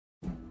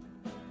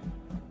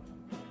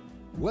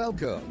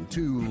Welcome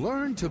to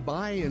Learn to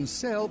Buy and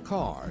Sell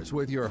Cars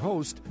with your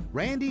host,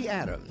 Randy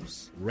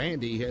Adams.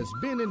 Randy has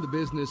been in the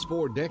business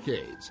for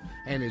decades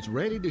and is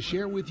ready to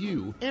share with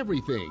you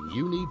everything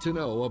you need to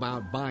know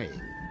about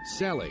buying,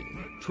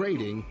 selling,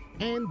 trading,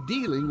 and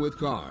dealing with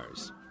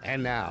cars.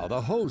 And now,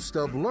 the host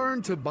of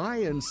Learn to Buy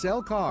and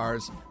Sell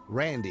Cars,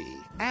 Randy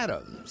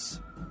Adams.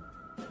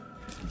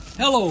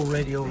 Hello,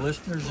 radio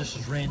listeners. This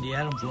is Randy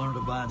Adams,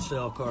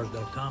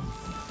 LearnToBuyAndSellCars.com.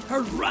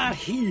 Heard right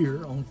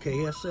here on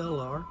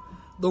KSLR,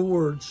 the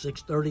word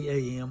 6:30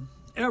 a.m.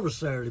 every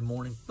Saturday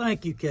morning.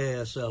 Thank you,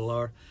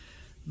 KSLR.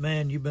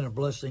 Man, you've been a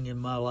blessing in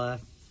my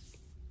life.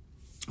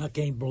 I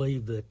can't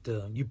believe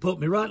that you put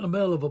me right in the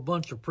middle of a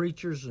bunch of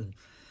preachers, and,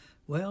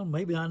 well,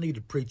 maybe I need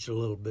to preach a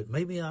little bit.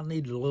 Maybe I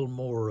need a little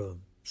more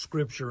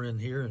scripture in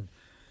here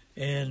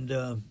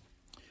and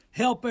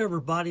help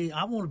everybody.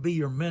 I want to be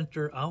your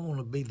mentor. I want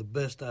to be the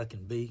best I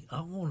can be. I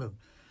want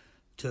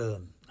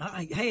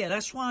hey,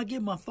 that's why I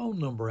give my phone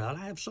number out.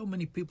 I have so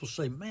many people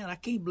say, man, I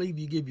can't believe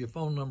you give your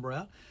phone number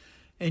out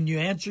and you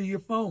answer your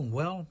phone.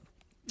 Well,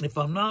 if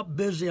I'm not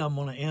busy, I'm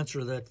going to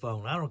answer that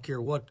phone. I don't care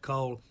what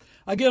call.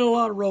 I get a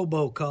lot of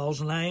robocalls,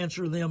 and I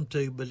answer them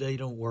too, but they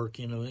don't work.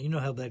 You know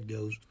how that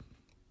goes.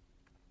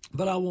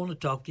 But I want to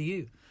talk to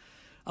you.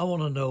 I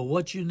want to know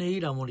what you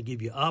need. I want to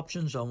give you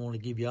options. I want to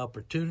give you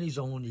opportunities.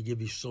 I want to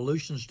give you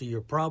solutions to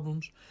your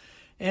problems,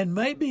 and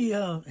maybe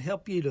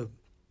help you to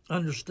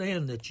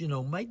understand that,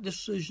 make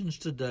decisions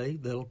today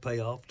that'll pay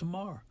off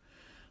tomorrow.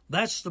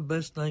 That's the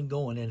best thing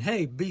going. And,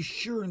 hey, be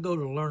sure and go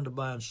to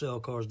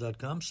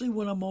LearnToBuyAndSellCars.com. See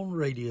when I'm on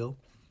radio.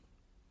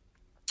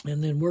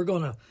 And then we're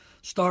going to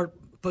start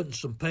putting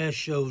some past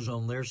shows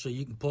on there so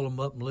you can pull them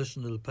up and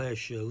listen to the past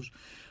shows.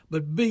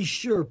 But be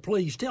sure,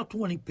 please, tell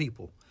 20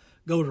 people.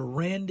 Go to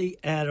Randy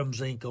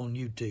Adams Inc. on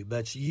YouTube.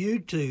 That's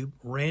YouTube,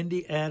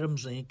 Randy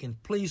Adams Inc.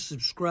 And please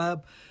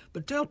subscribe.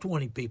 But tell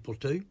 20 people,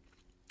 too.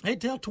 Hey,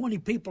 tell 20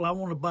 people I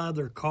want to buy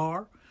their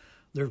car,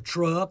 their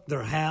truck,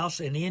 their house,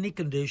 in any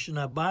condition.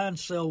 I buy and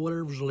sell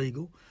whatever's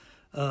legal.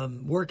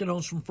 Working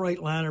on some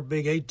Freightliner,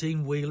 big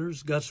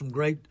 18-wheelers. Got some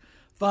great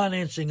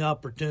financing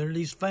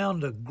opportunities.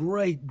 Found a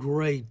great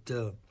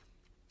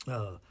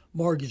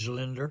mortgage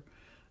lender.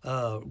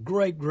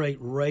 Great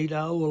rate.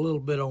 I owe a little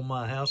bit on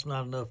my house,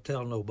 not enough to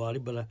tell nobody,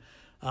 but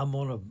I'm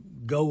going to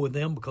go with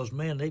them because,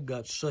 man, they've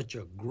got such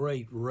a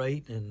great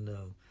rate. And,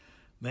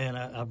 man,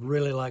 I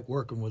really like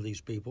working with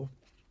these people.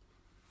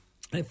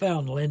 They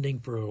found lending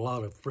for a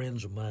lot of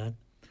friends of mine.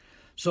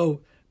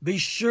 So be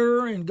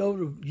sure and go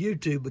to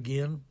YouTube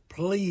again.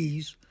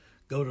 Please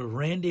go to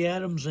Randy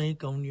Adams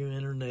Inc. on your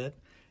internet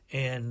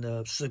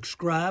and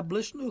subscribe.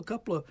 Listen to a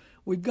couple of,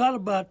 we've got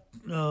about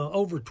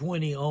over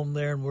 20 on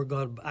there,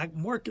 and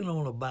I'm working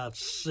on about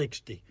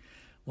 60.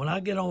 When I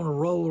get on a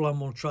roll, I'm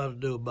going to try to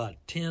do about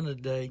 10 a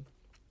day.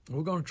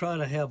 We're going to try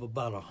to have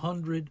about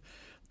 100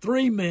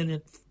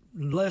 3-minute,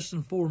 less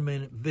than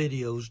 4-minute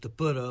videos to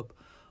put up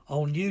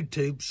on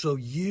YouTube so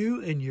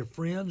you and your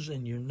friends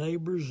and your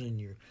neighbors and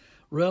your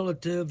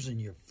relatives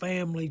and your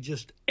family,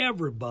 just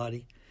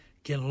everybody,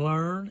 can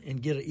learn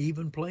and get an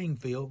even playing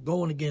field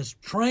going against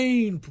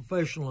trained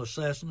professional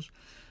assassins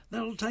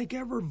that'll take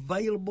every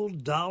available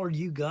dollar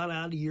you got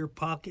out of your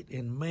pocket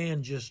and,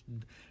 man, just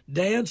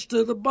dance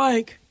to the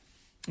bank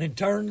and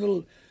turn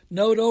the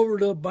note over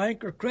to a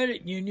bank or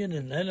credit union,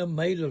 and then have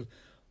made a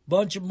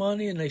bunch of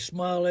money, and they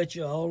smile at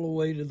you all the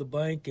way to the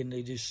bank, and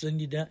they just send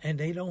you down, and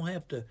they don't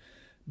have to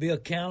be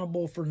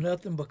accountable for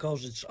nothing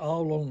because it's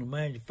all on the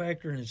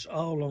manufacturer and it's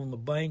all on the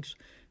banks.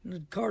 And the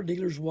car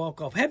dealers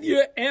walk off. Have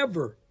you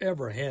ever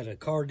had a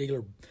car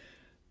dealer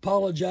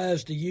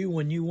apologize to you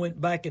when you went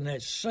back in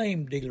that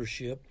same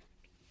dealership,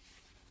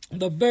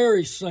 the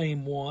very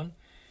same one,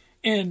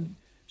 and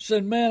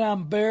said, man,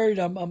 I'm buried,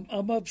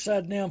 I'm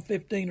upside down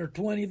 15 or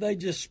 20. They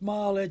just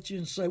smile at you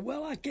and say,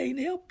 well, I can't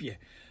help you.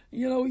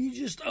 You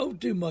just owe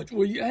too much.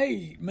 Well,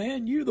 hey,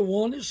 man, you're the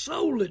one that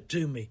sold it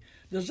to me.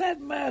 Does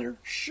that matter?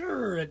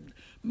 Sure, it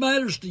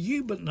matters to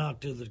you, but not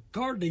to the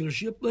car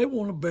dealership. They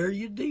want to bury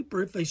you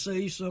deeper if they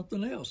say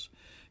something else.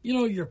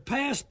 Your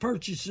past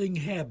purchasing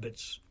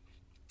habits,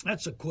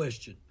 that's a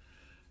question.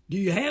 Do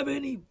you have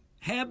any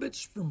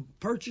habits from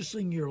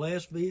purchasing your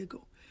last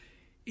vehicle?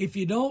 If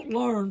you don't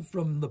learn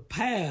from the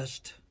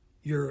past,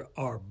 you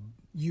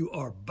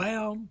are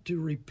bound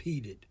to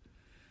repeat it.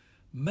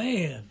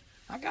 Man,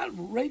 I got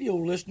radio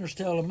listeners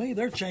telling me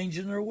they're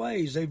changing their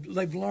ways.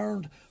 They've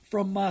learned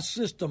from my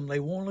system.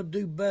 They want to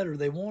do better.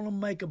 They want to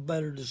make a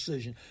better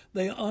decision.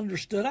 They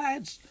understood. I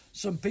had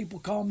some people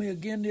call me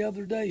again the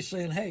other day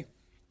saying, hey,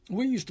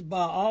 we used to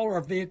buy all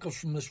our vehicles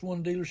from this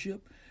one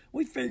dealership.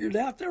 We figured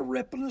out they're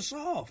ripping us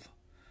off.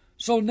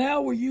 So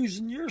now we're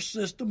using your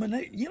system,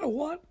 and you know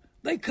what?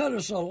 They cut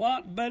us a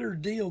lot better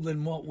deal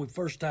than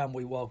first time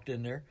we walked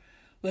in there.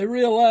 They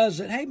realize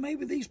that, hey,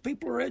 maybe these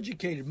people are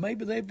educated.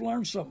 Maybe they've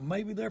learned something.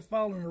 Maybe they're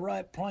following the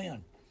right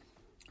plan.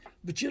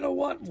 But you know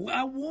what?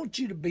 I want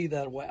you to be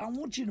that way. I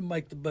want you to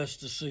make the best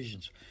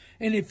decisions.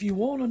 And if you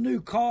want a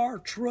new car,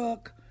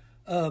 truck,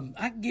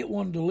 I can get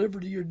one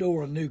delivered to your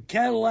door, a new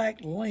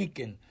Cadillac,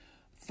 Lincoln,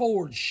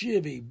 Ford,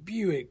 Chevy,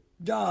 Buick,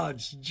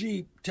 Dodge,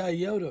 Jeep,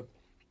 Toyota.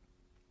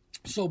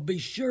 So be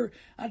sure.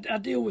 I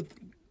deal with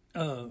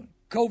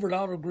Covert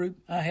Auto Group.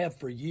 I have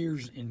for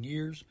years and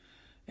years.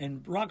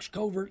 And Rox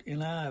Covert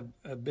and I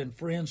have been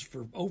friends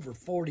for over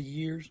 40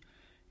 years.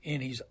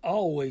 And he's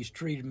always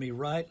treated me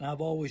right, and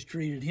I've always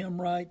treated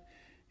him right.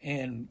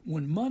 And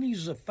when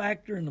money's a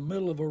factor in the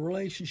middle of a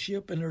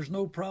relationship and there's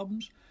no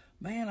problems,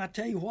 man, I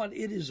tell you what,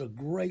 it is a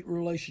great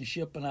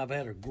relationship, and I've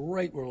had a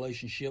great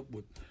relationship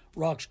with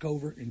Rox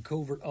Covert and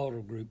Covert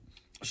Auto Group.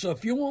 So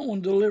if you want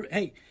one delivered,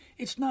 hey,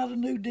 it's not a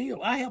new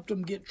deal. I helped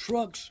them get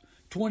trucks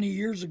 20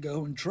 years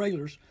ago and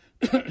trailers,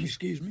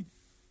 excuse me,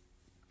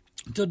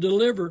 to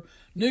deliver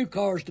new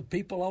cars to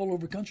people all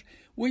over the country.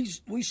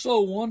 We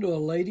sold one to a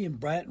lady in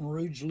Baton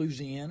Rouge,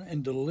 Louisiana,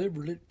 and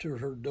delivered it to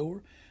her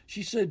door.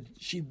 She said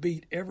she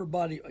beat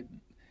everybody.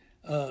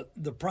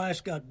 The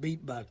price got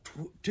beat by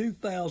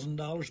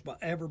 $2,000 by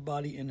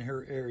everybody in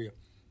her area.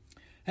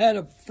 Had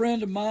a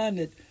friend of mine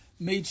that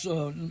meets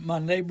my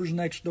neighbors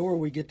next door.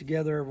 We get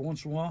together every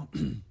once in a while.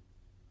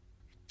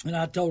 And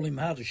I told him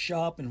how to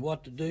shop and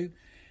what to do.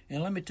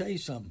 And let me tell you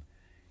something.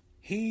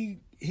 He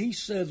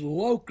said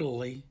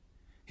locally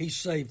he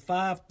saved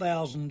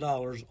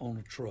 $5,000 on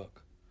a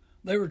truck.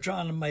 They were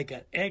trying to make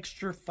an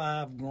extra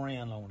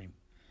 $5,000 on him.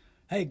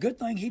 Hey, good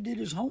thing he did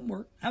his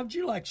homework. How'd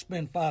you like to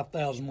spend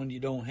 $5,000 when you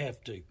don't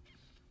have to?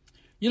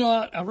 You know,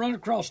 I run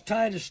across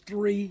Titus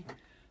 3,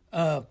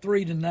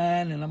 3-9,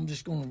 and I'm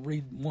just going to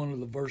read one of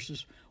the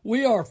verses.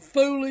 We are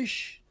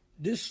foolish,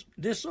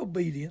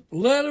 disobedient,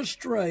 led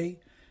astray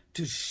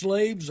to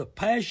slaves of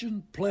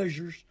passion,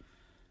 pleasures.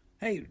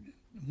 Hey,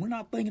 we're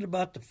not thinking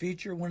about the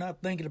future. We're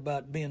not thinking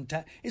about being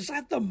tied. Is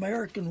that the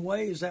American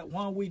way? Is that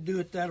why we do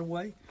it that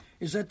way?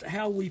 Is that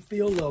how we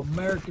feel the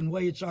American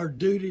way? It's our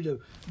duty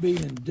to be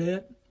in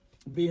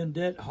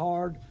debt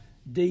hard,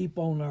 deep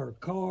on our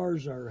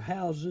cars, our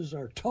houses,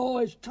 our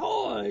toys.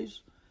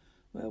 Toys!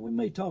 Well, we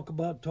may talk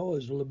about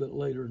toys a little bit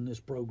later in this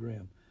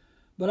program.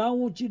 But I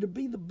want you to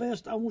be the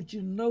best. I want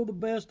you to know the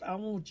best. I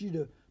want you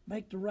to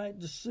make the right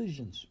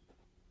decisions.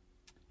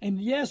 And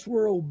yes,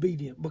 we're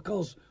obedient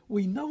because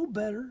we know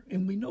better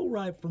and we know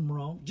right from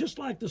wrong, just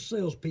like the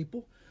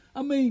salespeople.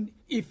 I mean,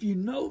 if you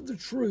know the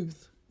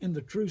truth and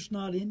the truth's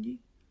not in you,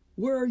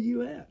 where are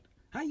you at?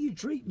 How you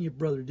treating your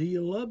brother? Do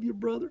you love your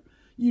brother?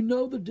 You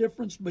know the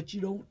difference, but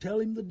you don't tell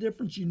him the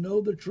difference. You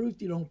know the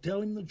truth, you don't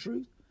tell him the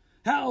truth.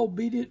 How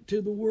obedient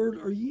to the word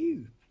are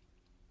you?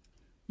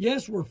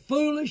 Yes, we're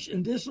foolish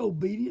and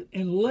disobedient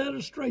and led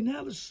astray.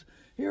 Now,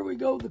 here we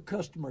go, the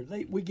customer.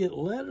 We get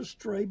led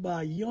astray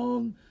by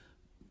young,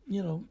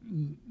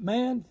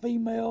 man,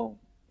 female,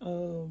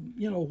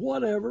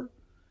 whatever.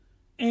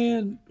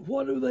 And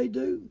what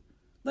do?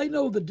 They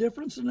know the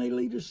difference, and they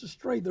lead us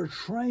astray. They're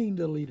trained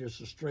to lead us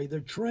astray.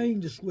 They're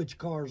trained to switch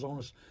cars on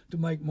us to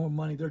make more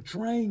money. They're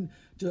trained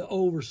to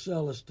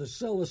oversell us, to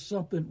sell us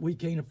something we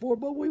can't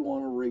afford, but we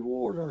want to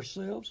reward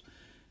ourselves.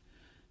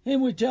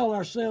 And we tell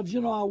ourselves,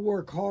 I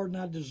work hard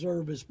and I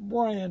deserve this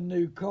brand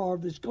new car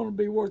that's going to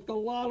be worth a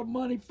lot of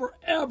money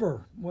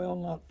forever. Well,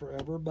 not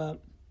forever, about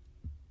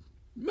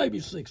maybe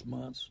 6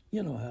 months.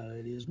 You know how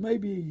it is.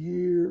 Maybe a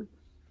year.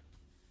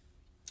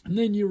 And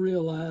then you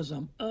realize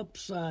I'm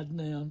upside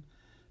down,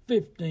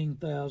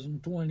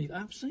 $15,000, $20,000.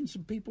 I've seen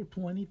some people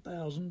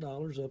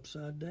 $20,000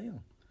 upside down.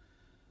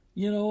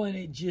 And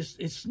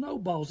it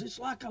snowballs. It's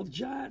like a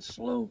giant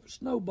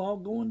snowball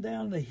going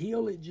down the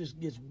hill. It just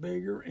gets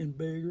bigger and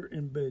bigger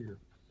and bigger.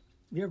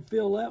 You ever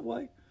feel that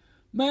way?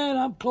 Man,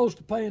 I'm close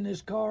to paying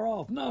this car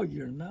off. No,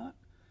 you're not.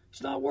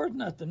 It's not worth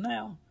nothing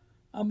now.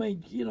 I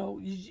mean,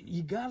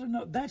 you got to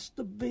know. That's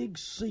the big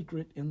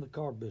secret in the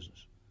car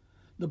business.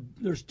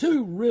 There's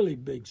two really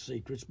big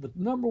secrets, but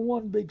the number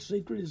one big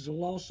secret is the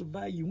loss of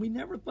value. We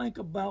never think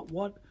about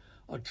what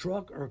a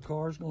truck or a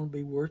car is going to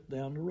be worth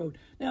down the road.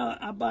 Now,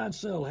 I buy and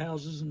sell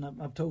houses, and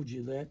I've told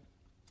you that.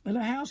 And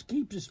a house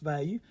keeps its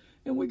value,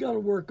 and we got to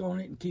work on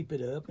it and keep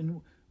it up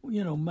and,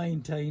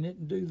 maintain it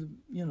and do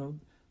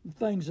the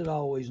things that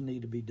always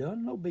need to be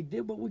done. No big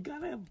deal, but we got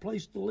to have a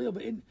place to live.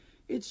 And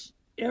it's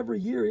every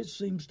year it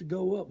seems to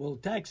go up. Well,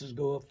 taxes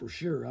go up for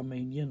sure. I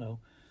mean,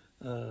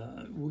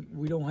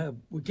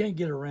 we can't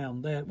get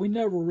around that. We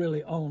never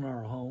really own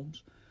our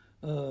homes.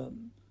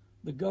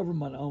 The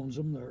government owns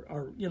them.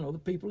 The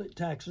people that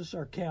tax us,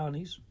 our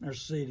counties, our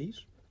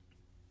cities.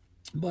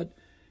 But,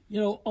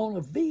 on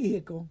a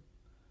vehicle,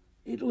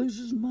 it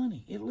loses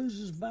money. It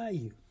loses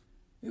value.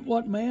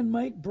 What man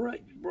make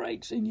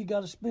breaks, and you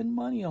got to spend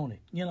money on it.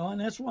 And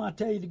that's why I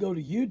tell you to go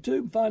to YouTube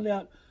and find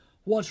out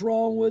what's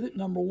wrong with it.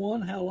 Number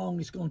one, how long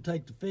it's going to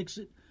take to fix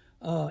it.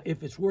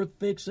 If it's worth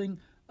fixing.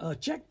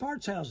 Check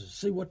parts houses.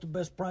 See what the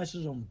best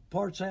prices on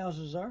parts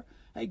houses are.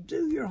 Hey,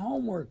 do your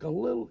homework a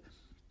little.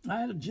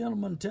 I had a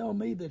gentleman tell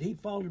me that he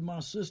followed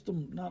my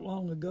system not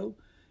long ago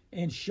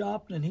and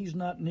shopped, and he's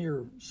not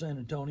near San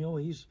Antonio.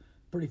 He's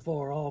pretty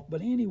far off.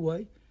 But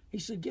anyway, he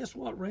said, guess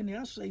what, Randy?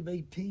 I saved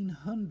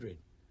 $1,800.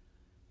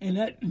 And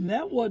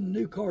that wasn't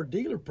new car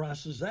dealer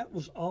prices. That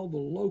was all the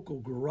local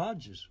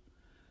garages.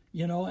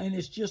 And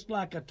it's just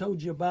like I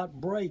told you about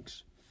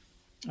brakes.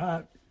 I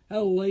had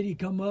a lady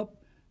come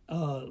up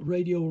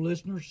radio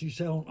listener.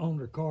 She's owned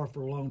her car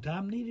for a long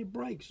time, needed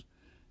brakes.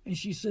 And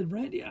she said,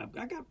 Randy, I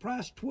got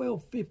priced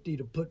 $12.50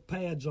 to put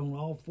pads on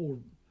all four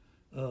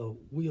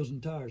wheels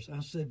and tires.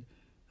 I said,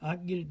 I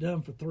can get it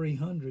done for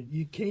 $300.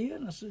 You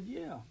can? I said,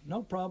 yeah,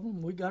 no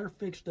problem. We got her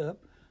fixed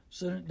up,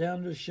 sent it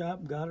down to the shop,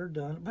 and got her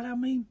done. But I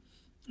mean,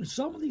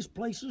 some of these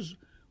places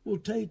will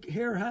take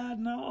hair, hide,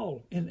 and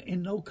all,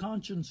 and no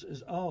conscience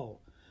at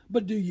all.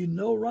 But do you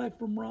know right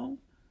from wrong,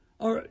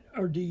 or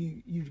do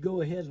you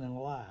go ahead and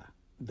lie?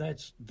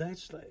 That's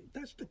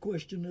the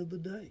question of the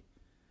day.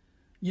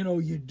 You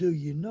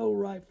know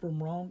right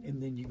from wrong,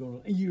 and then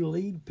you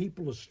lead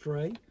people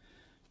astray.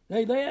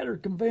 They had her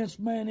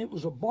convinced, man, it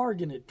was a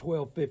bargain at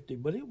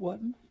 $12.50, but it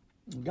wasn't.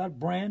 Got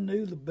brand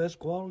new, the best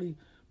quality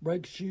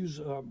brake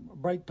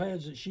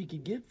pads that she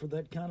could get for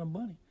that kind of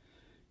money.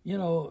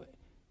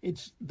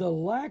 It's the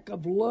lack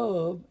of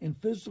love and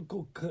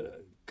physical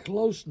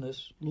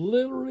closeness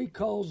literally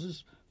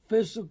causes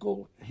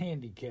physical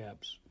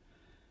handicaps.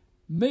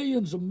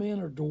 Millions of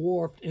men are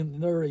dwarfed in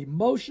their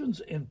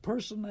emotions and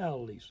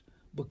personalities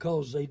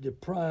because they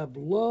deprived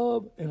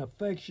love and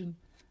affection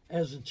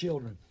as a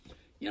children.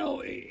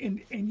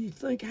 And you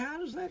think, how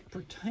does that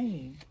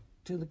pertain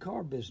to the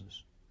car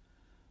business?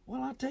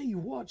 Well, I tell you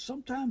what,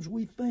 sometimes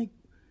we think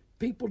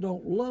people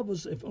don't love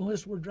us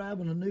unless we're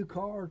driving a new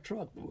car or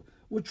truck.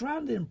 We're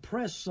trying to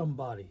impress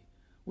somebody.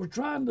 We're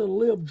trying to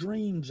live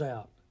dreams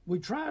out. We're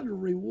trying to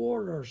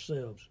reward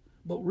ourselves.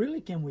 But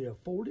really, can we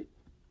afford it?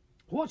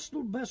 What's the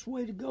best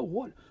way to go?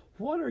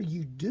 What are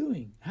you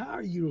doing? How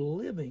are you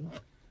living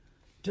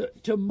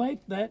to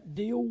make that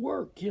deal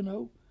work,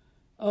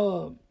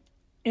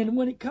 And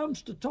when it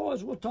comes to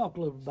toys, we'll talk a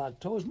little bit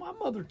about toys. My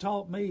mother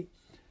taught me,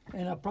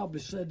 and I probably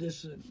said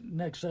this in the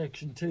next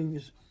section too,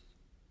 is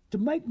to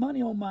make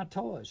money on my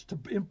toys, to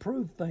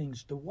improve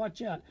things, to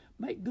watch out,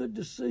 make good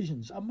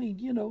decisions. I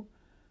mean,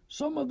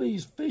 some of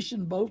these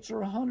fishing boats are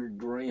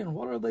 $100,000.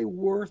 What are they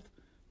worth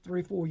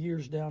 3-4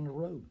 years down the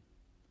road?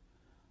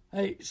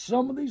 Hey,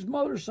 some of these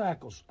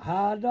motorcycles,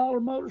 high-dollar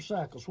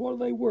motorcycles, what are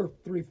they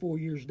worth 3-4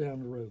 years down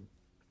the road?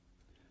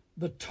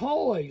 The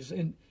toys,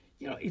 and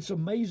it's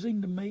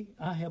amazing to me.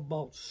 I have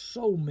bought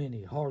so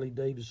many Harley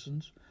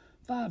Davidsons,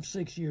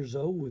 5-6 years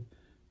old, with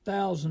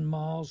 1,000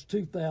 miles,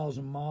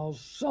 2,000 miles,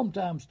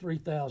 sometimes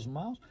 3,000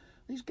 miles.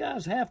 These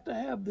guys have to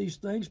have these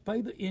things,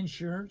 pay the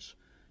insurance,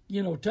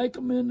 take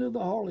them into the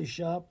Harley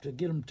shop to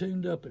get them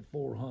tuned up at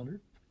 $400,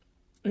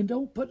 and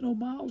don't put no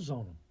miles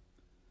on them.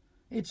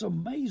 It's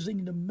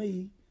amazing to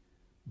me.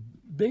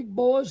 Big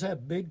boys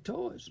have big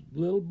toys.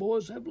 Little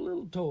boys have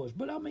little toys.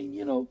 But I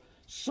mean,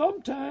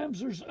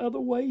 sometimes there's other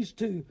ways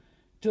to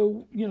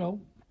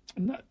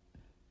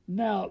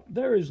now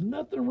there is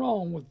nothing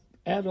wrong with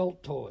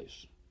adult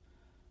toys,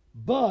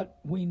 but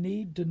we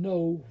need to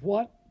know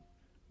what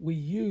we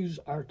use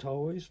our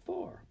toys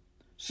for.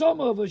 Some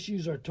of us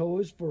use our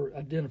toys for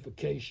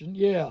identification.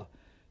 Yeah,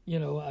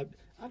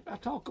 I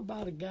talk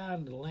about a guy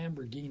in the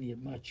Lamborghini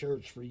at my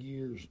church for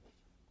years,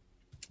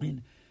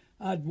 and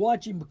I'd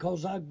watch him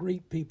because I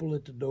greet people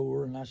at the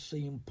door, and I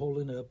see him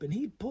pulling up, and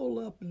he'd pull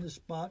up in the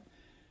spot,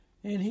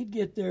 and he'd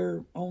get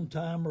there on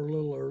time or a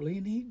little early,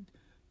 and he'd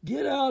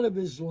get out of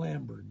his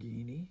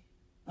Lamborghini.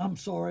 I'm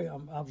sorry, I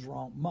was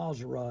wrong,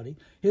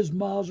 his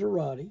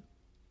Maserati,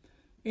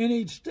 and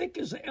he'd stick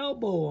his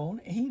elbow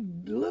on, and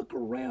he'd look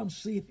around,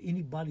 see if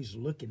anybody's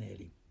looking at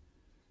him.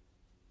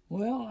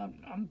 Well,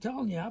 I'm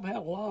telling you, I've had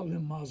a lot of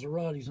them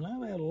Maseratis, and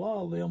I've had a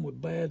lot of them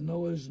with bad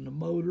noise and the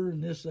motor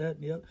and this, that,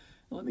 and the other.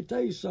 Let me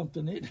tell you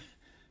something, it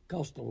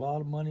cost a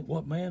lot of money.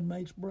 What man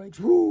makes brakes?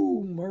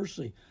 Whoo,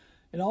 mercy.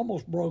 It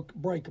almost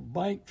break a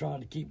bank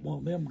trying to keep one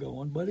of them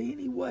going. But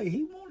anyway,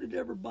 he wanted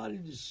everybody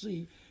to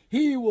see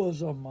he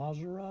was a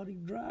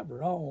Maserati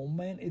driver. Oh,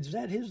 man, is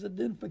that his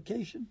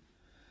identification?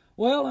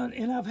 Well,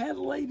 and I've had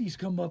ladies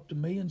come up to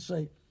me and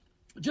say,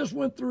 just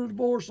went through a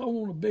divorce, I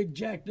want a big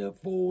jacked-up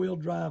four-wheel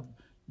drive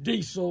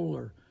diesel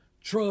or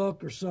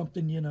truck or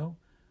something,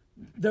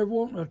 They're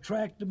wanting to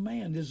attract a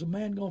man. Is a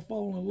man going to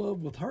fall in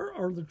love with her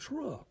or the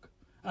truck?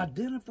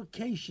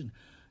 Identification.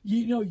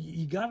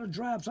 You got to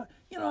drive.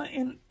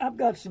 And I've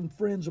got some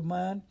friends of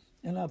mine,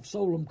 and I've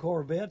sold them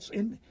Corvettes,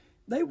 and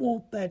they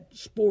want that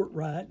sport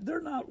ride. They're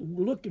not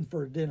looking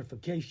for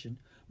identification.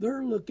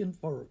 They're looking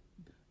for,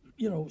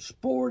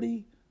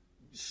 sporty,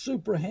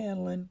 super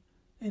handling,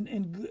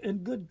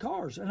 and good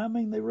cars. And I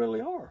mean, they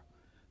really are.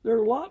 They're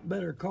a lot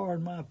better car,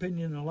 in my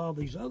opinion, than a lot of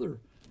these other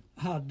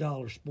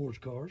high-dollar sports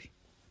cars.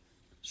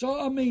 So,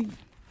 I mean,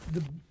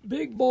 the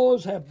big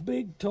boys have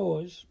big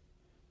toys,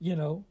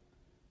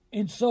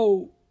 and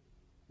so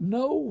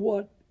know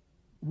what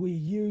we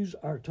use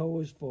our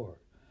toys for.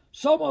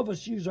 Some of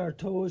us use our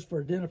toys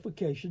for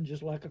identification,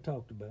 just like I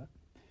talked about,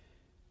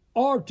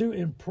 or to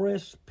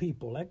impress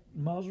people. Like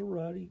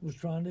Maserati was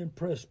trying to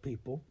impress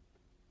people.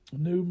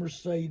 New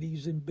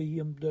Mercedes and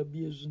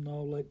BMWs and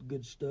all that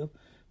good stuff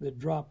that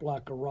drop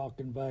like a rock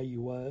in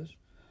value-wise,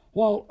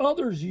 while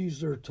others use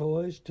their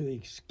toys to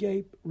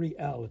escape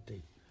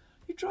reality.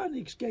 You trying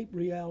to escape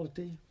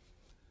reality?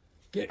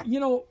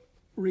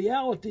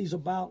 Reality's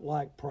about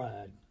like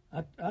pride.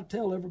 I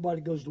tell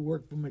everybody who goes to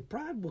work for me,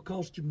 pride will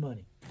cost you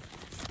money.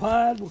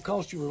 Pride will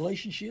cost you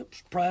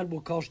relationships. Pride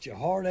will cost you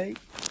heartache.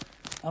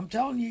 I'm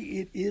telling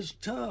you, it is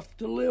tough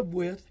to live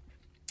with.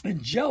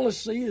 And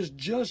jealousy is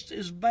just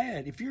as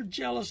bad. If you're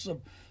jealous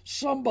of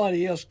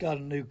somebody else got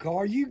a new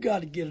car, you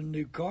got to get a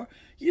new car.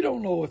 You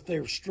don't know if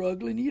they're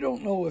struggling. You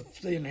don't know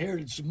if they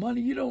inherited some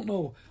money. You don't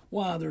know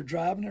why they're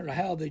driving it or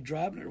how they're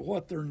driving it or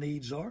what their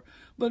needs are.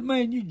 But,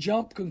 man, you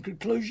jump to a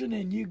conclusion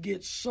and you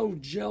get so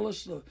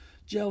jealous. The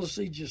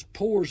jealousy just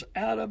pours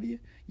out of you.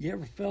 You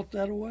ever felt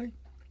that way?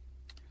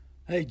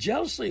 Hey,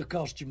 jealousy will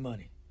cost you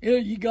money.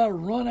 You got to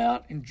run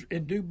out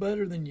and do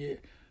better than your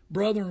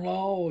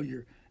brother-in-law or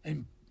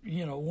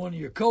one of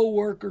your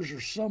co-workers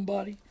or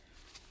somebody.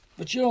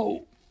 But,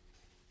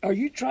 are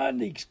you trying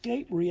to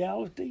escape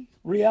reality?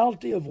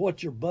 Reality of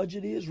what your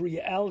budget is,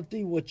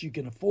 reality what you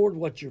can afford,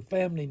 what your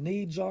family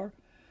needs are.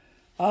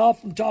 I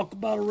often talk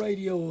about a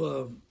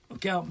radio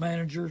account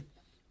manager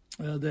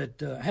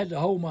that had to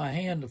hold my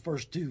hand the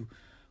first 2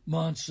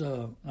 months.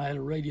 I had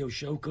a radio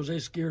show because they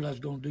scared I was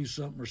going to do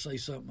something or say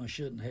something I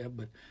shouldn't have.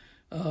 But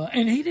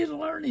and he didn't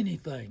learn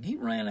anything. He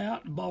ran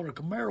out and bought a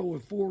Camaro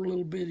with 4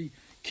 little bitty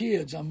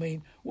kids. I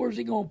mean, where's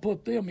he going to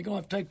put them? He's going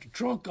to have to take the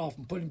trunk off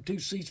and put them 2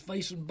 seats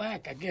facing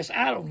back. I guess,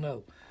 I don't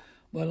know.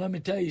 But let me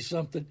tell you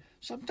something.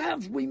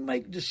 Sometimes we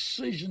make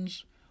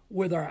decisions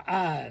with our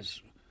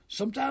eyes.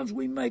 Sometimes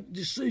we make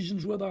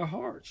decisions with our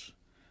hearts.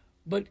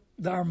 But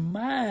our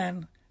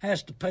mind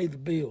has to pay the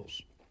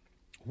bills.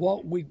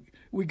 We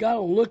got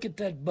to look at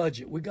that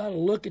budget. We got to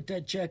look at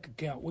that check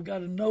account. We got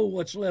to know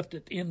what's left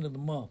at the end of the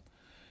month.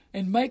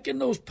 And making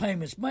those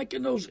payments,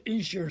 making those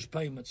insurance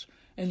payments,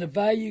 and the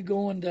value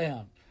going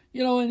down.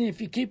 And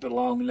if you keep it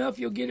long enough,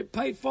 you'll get it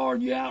paid for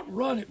and you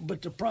outrun it.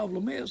 But the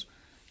problem is,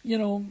 you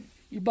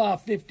buy a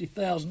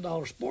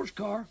 $50,000 sports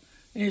car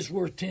and it's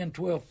worth $10,000,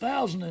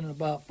 $12,000 in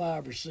about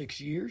 5 or 6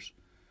 years.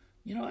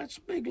 That's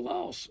a big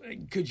loss.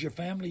 Could your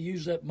family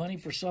use that money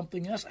for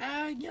something else?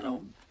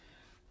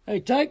 Hey,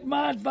 take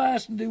my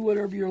advice and do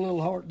whatever your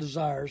little heart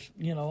desires,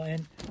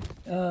 and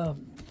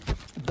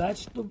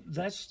that's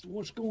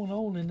what's going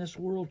on in this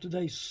world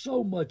today.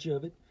 So much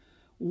of it,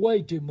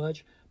 way too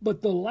much.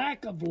 But the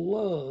lack of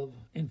love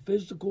and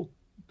physical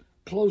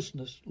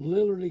closeness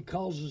literally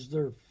causes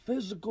their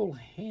physical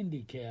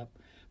handicap.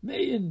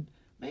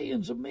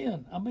 Millions of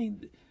men. I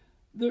mean,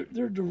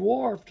 they're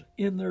dwarfed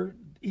in their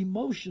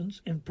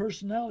emotions and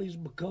personalities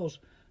because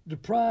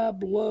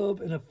deprived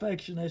love and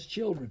affection as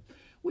children.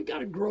 We got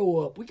to grow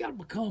up. We got to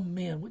become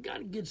men. We got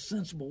to get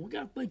sensible. We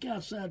got to think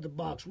outside the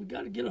box. We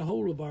got to get a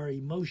hold of our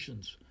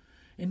emotions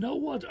and know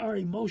what our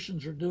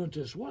emotions are doing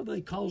to us. What are they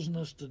causing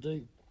us to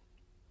do?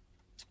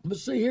 But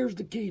see, here's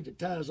the key that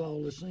ties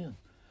all this in.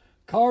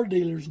 Car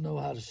dealers know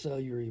how to sell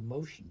your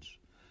emotions.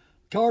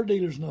 Car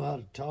dealers know how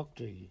to talk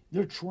to you.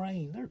 They're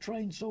trained. They're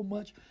trained so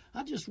much.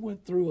 I just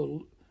went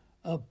through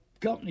a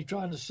company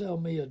trying to sell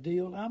me a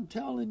deal. And I'm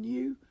telling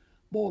you,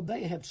 boy,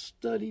 they have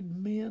studied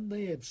men.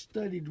 They have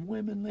studied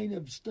women. They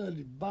have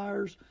studied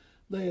buyers.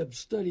 They have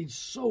studied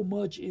so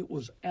much. It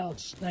was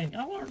outstanding.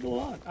 I learned a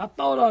lot. I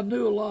thought I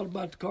knew a lot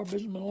about the car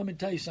business, but let me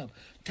tell you something.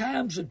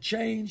 Times have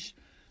changed.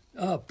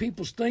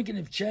 People's thinking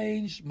have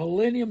changed.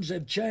 Millenniums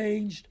have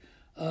changed.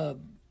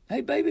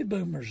 Hey, baby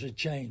boomers have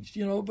changed,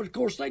 But, of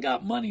course, they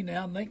got money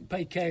now, and they can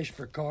pay cash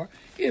for a car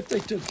if they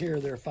took care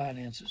of their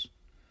finances.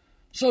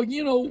 So,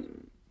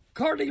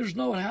 car dealers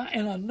know how,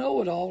 and a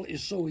know-it-all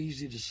is so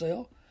easy to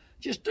sell.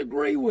 Just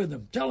agree with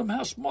him. Tell him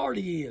how smart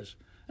he is.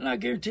 And I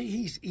guarantee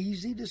he's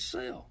easy to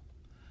sell.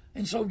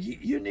 And so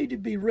you need to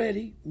be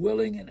ready,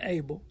 willing, and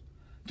able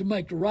to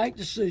make the right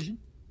decision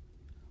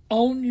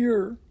on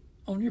your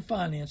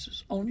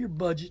finances, on your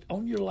budget,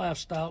 on your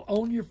lifestyle,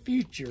 on your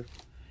future,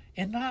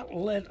 and not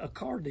let a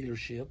car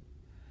dealership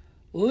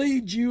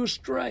lead you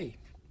astray.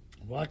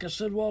 Like I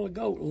said a while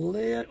ago,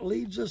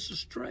 leads us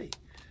astray.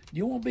 Do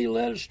you want to be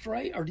led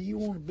astray, or do you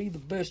want to be the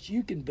best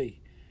you can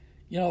be?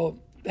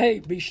 Hey,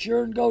 be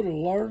sure and go to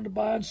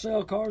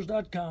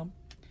learntobuyandSellCars.com,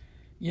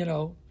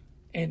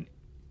 and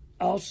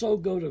also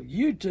go to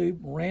YouTube,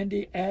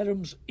 Randy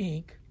Adams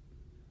Inc.,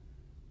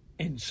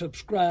 and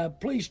subscribe.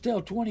 Please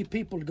tell 20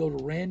 people to go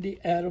to Randy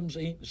Adams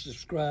Inc. and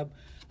subscribe.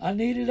 I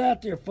need it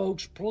out there,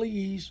 folks.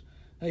 Please,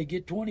 hey,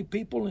 get 20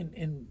 people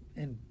and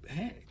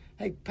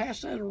hey,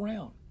 pass that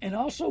around. And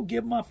also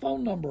give my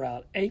phone number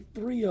out,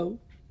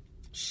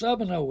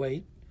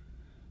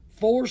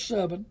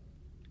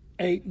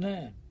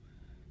 830-708-4789.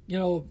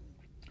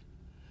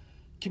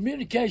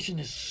 Communication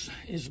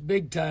is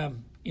big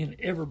time in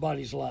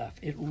everybody's life.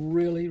 It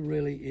really,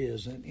 really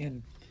is.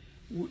 And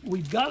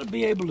we've got to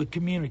be able to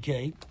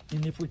communicate.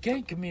 And if we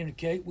can't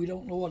communicate, we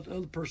don't know what the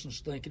other person's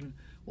thinking,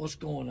 what's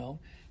going on.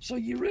 So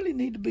you really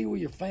need to be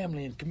with your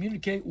family and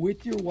communicate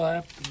with your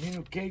wife,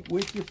 communicate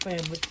with your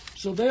family,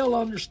 so they'll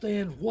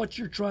understand what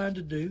you're trying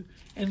to do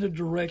and the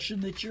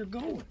direction that you're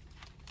going.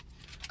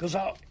 Because,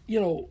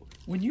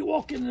 when you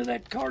walk into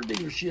that car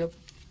dealership,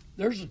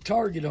 there's a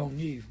target on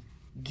you.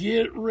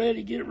 Get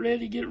ready, get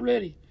ready, get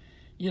ready.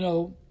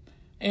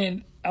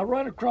 And I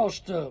run across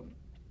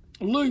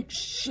Luke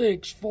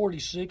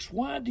 6:46,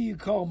 why do you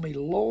call me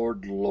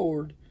Lord,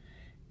 Lord,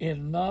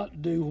 and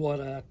not do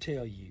what I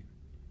tell you?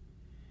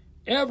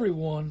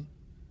 Everyone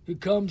who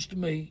comes to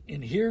me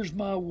and hears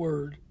my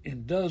word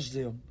and does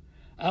them,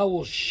 I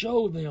will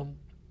show them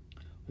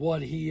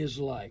what he is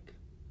like.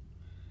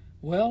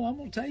 Well, I'm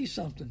going to tell you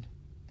something.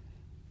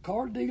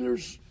 Car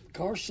dealers,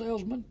 car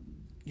salesmen,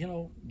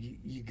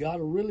 you got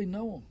to really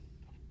know them.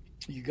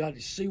 You got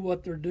to see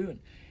what they're doing.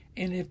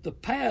 And if the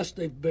past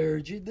they've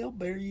buried you, they'll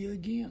bury you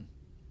again.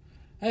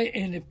 Hey,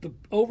 and if the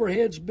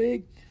overhead's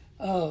big,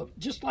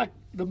 just like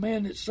the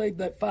man that saved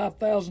that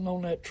 $5,000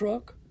 on that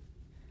truck,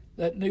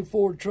 that new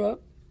Ford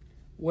truck,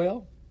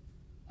 well,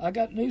 I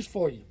got news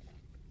for you.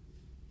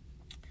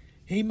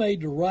 He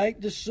made the right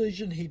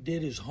decision. He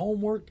did his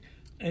homework.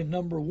 And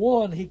number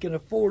one, he can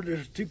afford,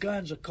 there's two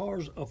kinds of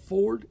cars,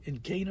 afford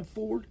and can't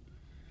afford.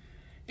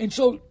 And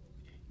so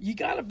you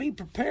got to be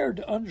prepared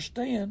to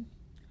understand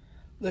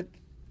that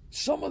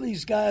some of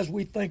these guys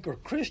we think are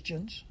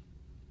Christians,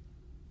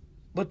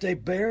 but they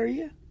bury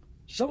you.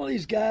 Some of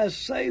these guys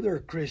say they're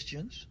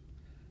Christians,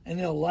 and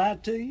they'll lie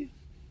to you.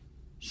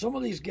 Some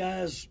of these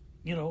guys,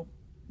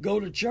 go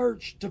to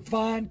church to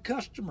find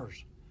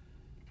customers.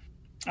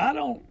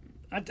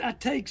 I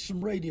take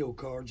some radio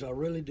cards, I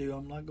really do.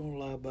 I'm not going to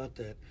lie about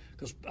that,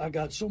 because I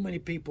got so many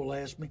people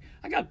ask me.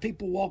 I got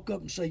people walk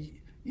up and say,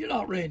 "You're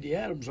not Randy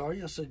Adams, are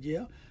you?" I said,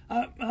 "Yeah."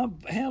 I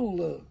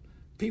handle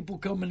people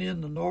coming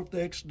in the North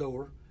X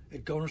door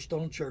at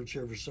Cornerstone Church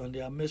every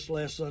Sunday. I missed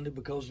last Sunday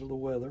because of the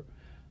weather.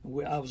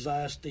 I was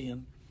iced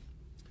in.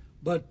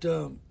 But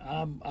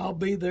I'll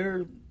be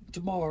there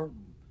tomorrow,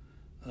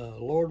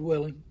 Lord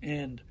willing.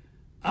 And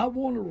I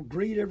want to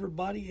greet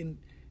everybody. And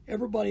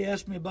everybody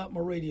asks me about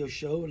my radio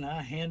show, and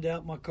I hand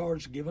out my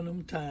cards, giving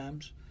them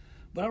times.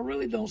 But I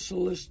really don't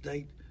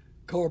solicit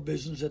car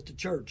business at the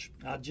church.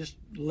 I just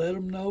let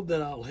them know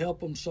that I'll help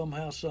them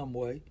somehow, some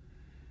way.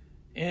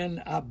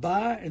 And I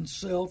buy and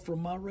sell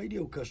from my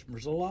radio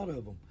customers, a lot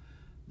of them,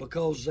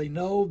 because they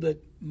know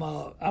that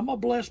I'm a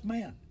blessed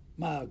man.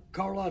 My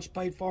car lot's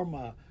paid for,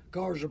 my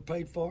cars are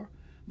paid for.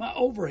 My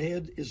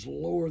overhead is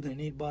lower than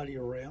anybody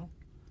around,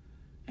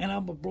 and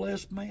I'm a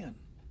blessed man.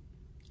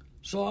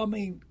 So,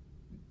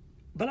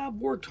 but I've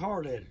worked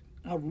hard at it.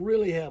 I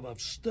really have.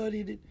 I've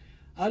studied it.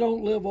 I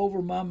don't live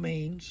over my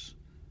means.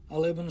 I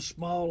live in a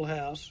small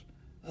house.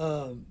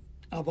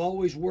 I've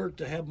always worked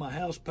to have my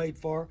house paid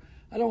for.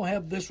 I don't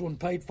have this one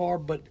paid for,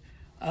 but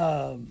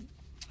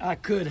I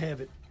could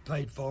have it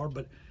paid for.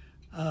 But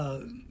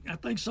I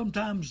think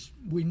sometimes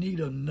we need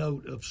a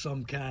note of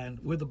some kind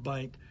with a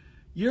bank.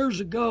 Years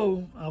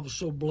ago, I was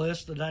so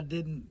blessed that I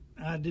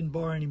didn't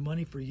borrow any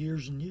money for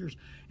years and years.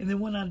 And then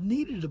when I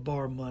needed to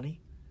borrow money,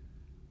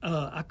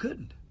 I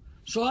couldn't.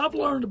 So I've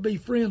learned to be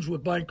friends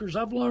with bankers.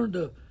 I've learned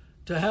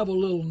to have a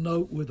little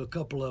note with a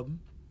couple of them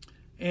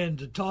and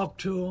to talk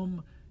to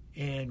them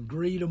and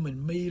greet them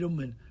and meet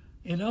them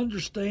and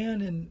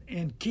understand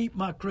and keep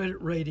my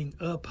credit rating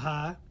up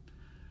high,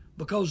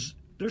 because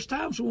there's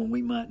times when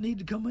we might need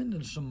to come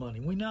into some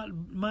money. We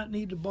might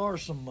need to borrow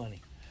some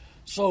money.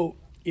 So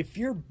if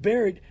you're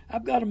buried,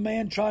 I've got a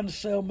man trying to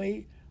sell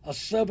me a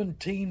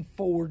 17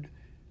 Ford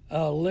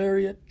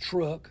Lariat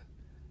truck,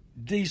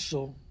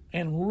 diesel,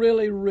 and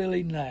really,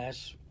 really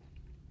nice,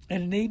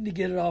 and needing to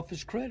get it off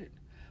his credit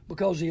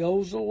because he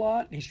owes a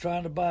lot and he's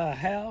trying to buy a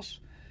house,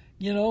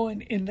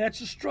 and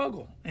that's a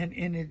struggle. And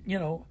it,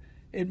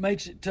 it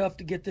makes it tough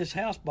to get this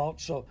house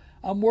bought. So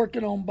I'm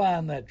working on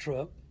buying that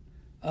truck,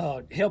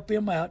 help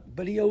him out,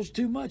 but he owes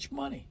too much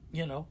money,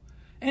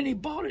 and he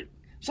bought it.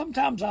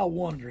 Sometimes I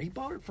wonder, he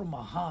bought it from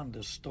a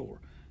Honda store.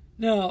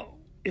 Now,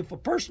 if a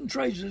person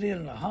trades it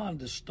in a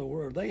Honda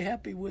store, are they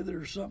happy with it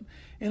or something?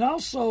 And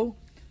also,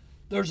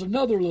 there's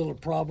another little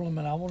problem,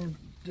 and I want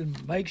to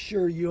make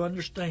sure you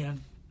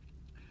understand.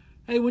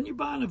 Hey, when you're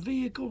buying a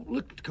vehicle,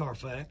 look at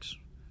Carfax.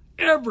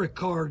 Every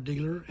car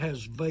dealer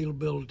has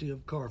availability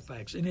of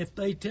Carfax, and if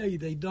they tell you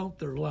they don't,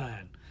 they're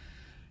lying.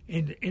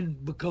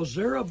 And because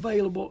they're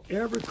available,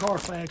 every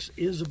Carfax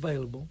is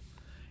available.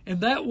 And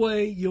that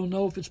way you'll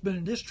know if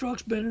this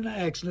truck's been in an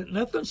accident.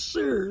 Nothing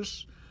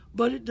serious,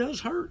 but it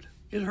does hurt.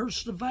 It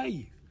hurts the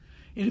value.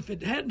 And if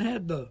it hadn't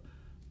had the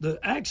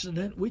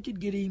accident, we could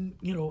get him,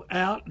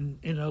 out and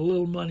a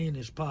little money in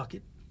his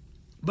pocket.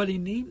 But he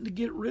needed to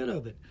get rid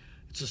of it.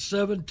 It's a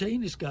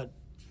 17. It's got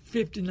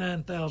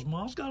 59,000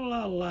 miles. Got a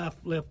lot of life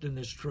left in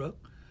this truck.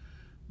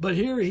 But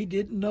here he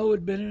didn't know it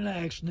had been in an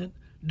accident.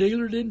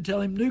 Dealer didn't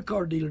tell him. New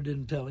car dealer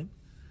didn't tell him.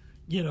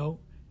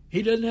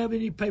 He doesn't have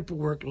any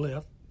paperwork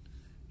left.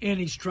 And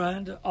he's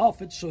trying to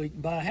off it so he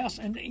can buy a house.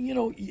 And,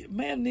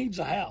 man needs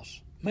a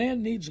house.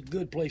 Man needs a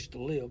good place to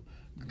live,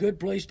 a good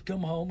place to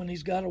come home, and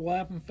he's got a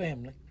wife and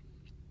family.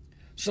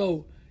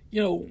 So,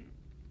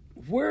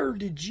 where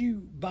did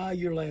you buy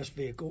your last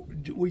vehicle?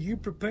 Were you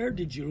prepared?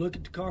 Did you look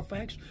at the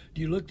Carfax?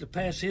 Do you look at the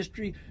past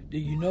history? Do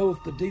you know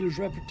if the dealer's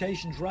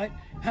reputation's right?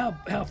 How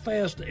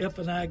fast the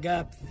F&I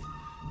guy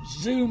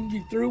zoomed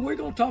you through. We're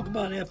going to talk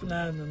about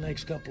F&I in the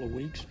next couple of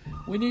weeks.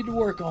 We need to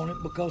work on it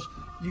because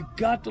you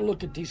got to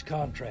look at these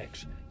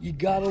contracts. You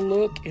got to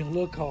look and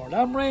look hard.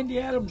 I'm Randy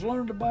Adams,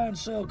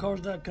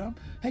 LearnToBuyAndSellCars.com.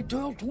 Hey,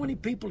 tell 20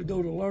 people to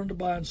go to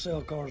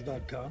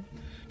LearnToBuyAndSellCars.com.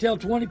 Tell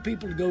 20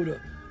 people to go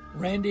to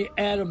Randy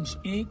Adams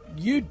Inc.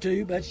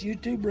 YouTube. That's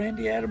YouTube,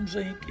 Randy Adams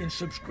Inc. And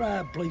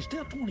subscribe, please.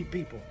 Tell 20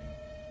 people.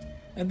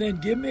 And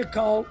then give me a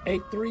call,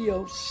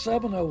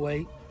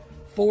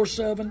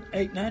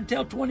 830-708-4789.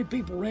 Tell 20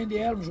 people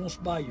Randy Adams wants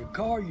to buy your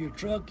car, your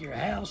truck, your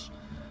house,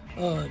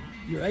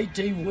 your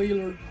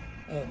 18-wheeler,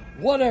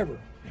 whatever.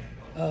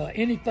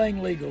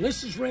 Anything legal.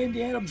 This is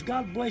Randy Adams.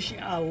 God bless you.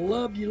 I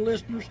love you,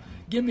 listeners.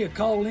 Give me a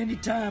call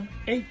anytime,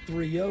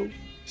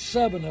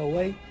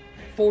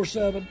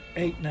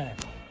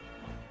 830-708-4789.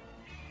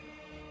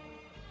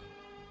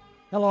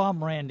 Hello,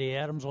 I'm Randy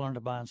Adams,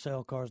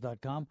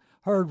 LearnToBuyAndSellCars.com.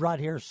 Heard right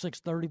here,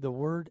 6:30, The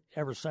Word,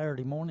 every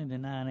Saturday morning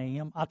at 9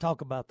 a.m. I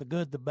talk about the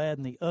good, the bad,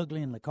 and the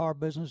ugly in the car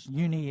business.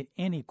 You need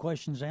any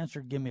questions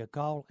answered, give me a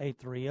call,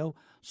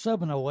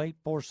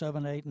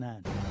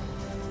 830-708-4789.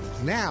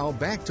 Now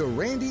back to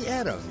Randy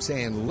Adams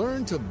and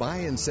Learn to Buy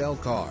and Sell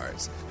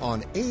Cars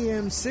on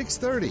AM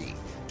 630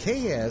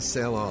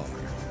 KSLR.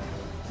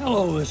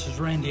 Hello, this is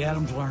Randy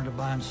Adams,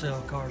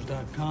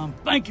 LearnToBuyAndSellCars.com.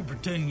 Thank you for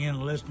tuning in,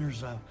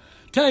 listeners.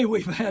 Tell you,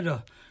 we've had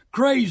a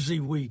crazy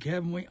week,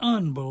 haven't we?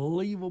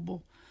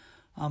 Unbelievable.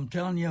 I'm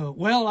telling you.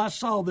 Well, I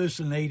saw this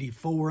in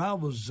 '84. I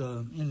was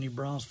in New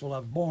Braunfels. I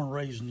was born and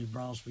raised in New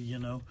Braunfels, you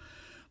know.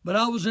 But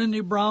I was in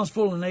New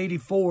Braunfels in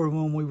 '84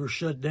 when we were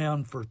shut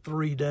down for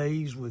 3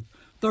 days with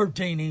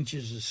 13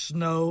 inches of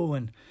snow,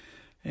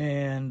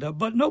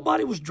 but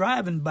nobody was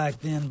driving back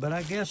then. But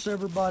I guess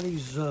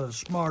everybody's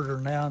smarter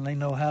now, and they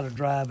know how to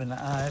drive in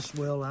the ice.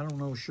 Well, I don't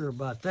know sure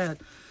about that.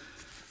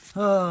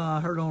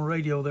 I heard on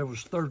radio there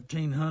was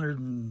 1,300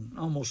 and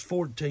almost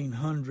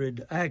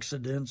 1,400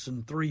 accidents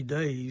in 3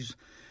 days.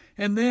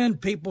 And then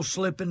people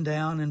slipping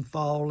down and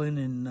falling,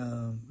 and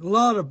a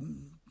lot of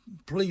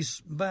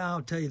police,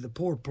 I'll tell you, the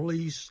poor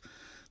police,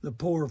 the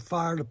poor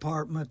fire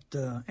department,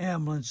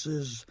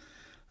 ambulances.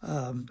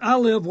 I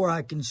live where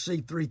I can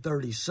see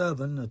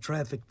 337, the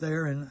traffic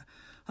there, and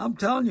I'm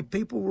telling you,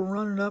 people were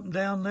running up and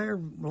down there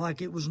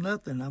like it was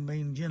nothing. I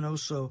mean, you know,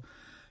 so...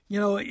 You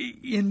know,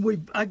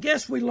 and I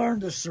guess we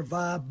learned to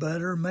survive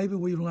better. Maybe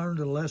we learned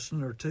a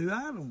lesson or two.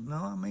 I don't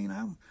know. I mean,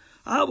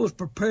 I was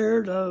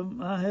prepared.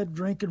 I had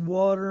drinking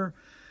water,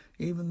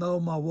 even though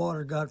my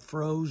water got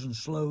froze and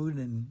slowed,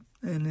 and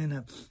then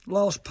I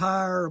lost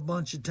power a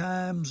bunch of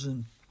times.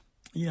 And,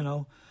 you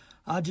know,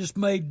 I just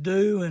made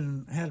do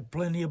and had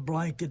plenty of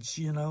blankets,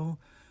 you know.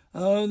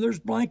 There's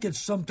blankets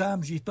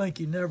sometimes you think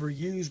you never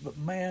use, but,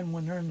 man,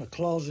 when they're in the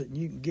closet and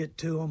you can get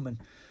to them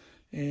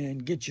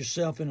and get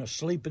yourself in a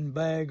sleeping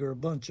bag or a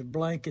bunch of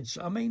blankets.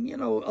 I mean, you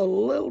know, a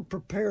little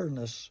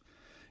preparedness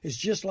is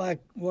just like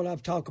what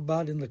I've talked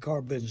about in the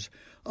car business.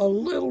 A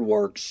little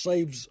work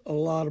saves a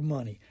lot of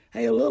money.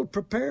 Hey, a little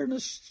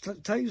preparedness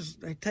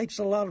takes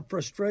a lot of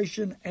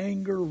frustration,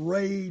 anger,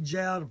 rage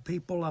out of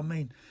people. I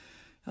mean,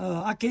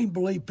 I can't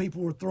believe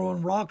people were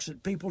throwing rocks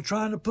at people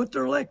trying to put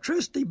their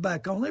electricity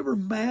back on. They were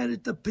mad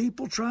at the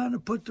people trying to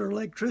put their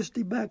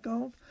electricity back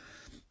on.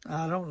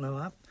 I don't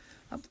know.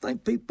 I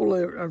think people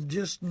are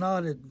just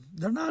not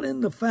they're not in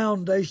the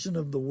foundation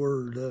of the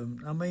word.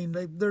 I mean,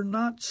 they're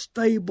not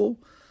stable.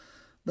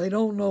 They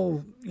don't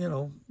know, you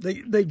know,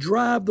 they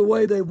drive the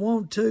way they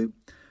want to.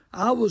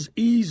 I was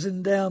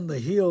easing down the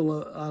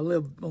hill. I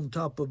live on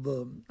top of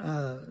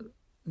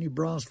New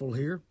Braunfels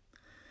here.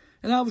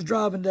 And I was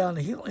driving down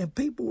the hill, and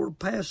people were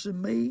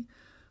passing me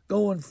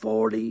going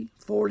 40,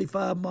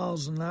 45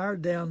 miles an hour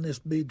down this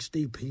big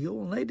steep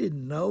hill, and they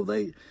didn't know.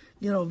 They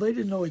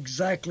didn't know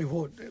exactly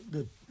what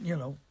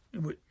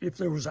if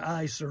there was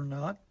ice or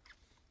not.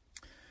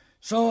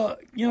 So,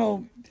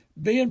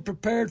 being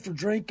prepared for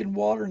drinking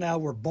water. Now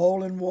we're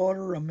boiling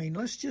water. I mean,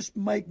 let's just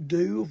make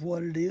do of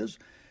what it is.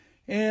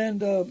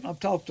 And I've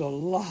talked to a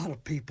lot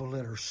of people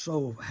that are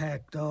so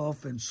hacked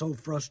off and so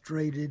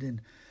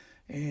frustrated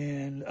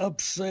and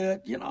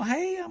upset.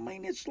 Hey, I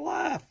mean, it's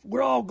life.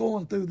 We're all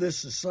going through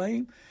this the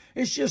same.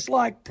 It's just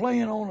like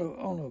playing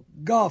on a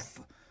golf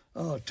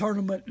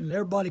tournament and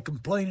everybody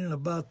complaining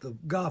about the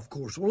golf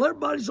course. Well,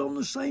 everybody's on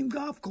the same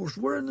golf course.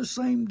 We're in the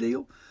same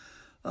deal.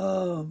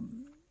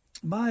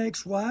 My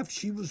ex-wife,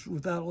 she was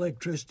without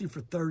electricity for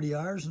 30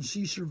 hours, and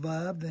she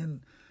survived, and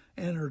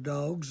her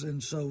dogs,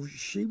 and so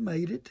she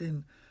made it.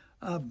 And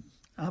I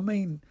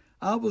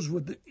was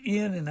with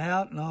in and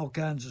out and all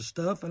kinds of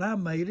stuff, and I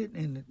made it.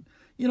 And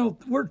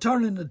we're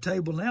turning the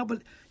table now.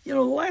 But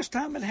the last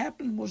time it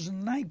happened was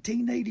in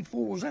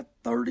 1984. Was that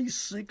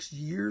 36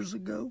 years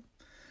ago?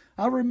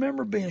 I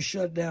remember being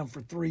shut down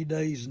for 3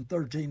 days and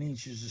 13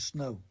 inches of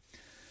snow.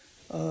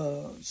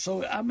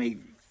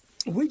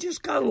 We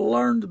just got to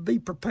learn to be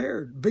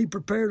prepared. Be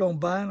prepared on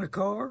buying a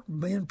car,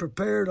 being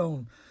prepared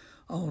on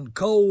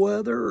cold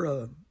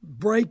weather,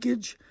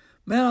 breakage.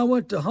 Man, I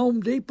went to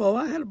Home Depot.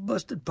 I had a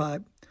busted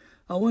pipe.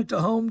 I went to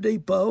Home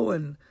Depot,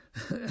 and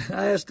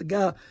I asked the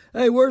guy,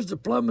 hey, where's the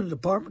plumbing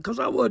department? Because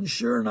I wasn't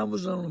sure, and I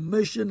was on a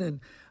mission,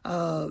 and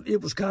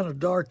it was kind of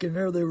dark in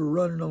there. They were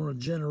running on a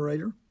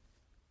generator.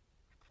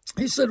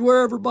 He said,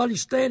 where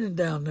everybody's standing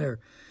down there.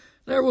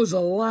 There was a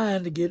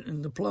line to get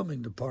in the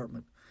plumbing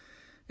department.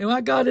 And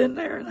I got in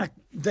there, and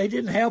they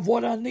didn't have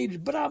what I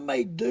needed, but I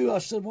made do. I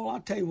said, well, I'll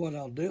tell you what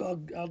I'll do.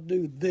 I'll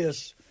do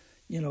this,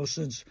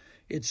 since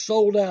it's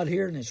sold out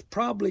here, and it's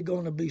probably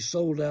going to be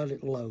sold out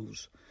at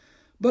Lowe's.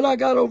 But I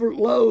got over at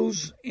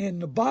Lowe's,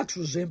 and the box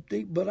was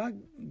empty, but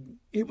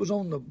it was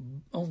on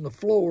the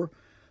floor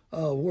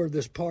where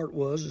this plug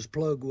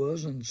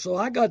was. And so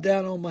I got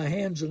down on my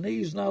hands and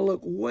knees, and I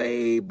looked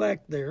way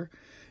back there,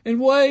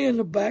 and way in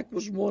the back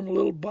was one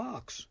little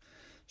box.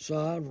 So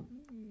I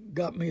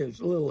got me a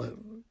little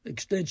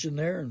extension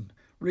there and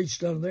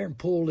reached under there and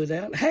pulled it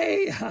out.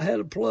 Hey, I had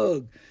a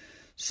plug.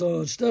 So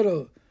instead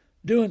of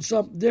doing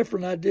something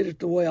different, I did it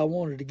the way I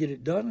wanted to get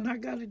it done, and I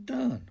got it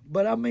done.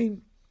 But I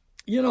mean,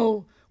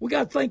 we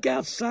got to think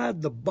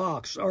outside the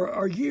box.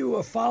 Are you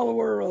a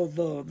follower of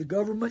the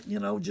government?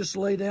 Just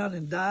lay down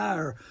and die,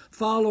 or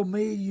follow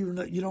me?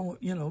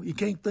 You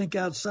can't think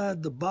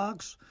outside the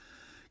box.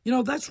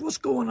 That's what's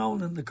going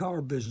on in the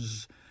car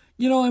business.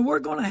 And we're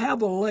going to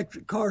have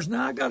electric cars.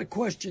 Now, I got a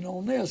question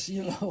on this.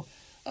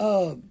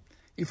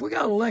 If we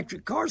got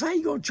electric cars, how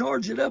you going to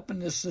charge it up in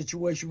this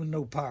situation with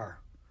no power?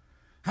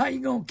 How you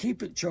going to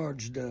keep it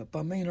charged up?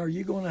 I mean, are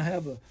you going to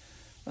have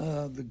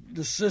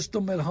the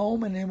system at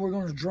home, and then we're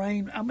going to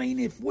drain? I mean,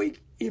 if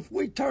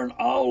we turn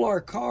all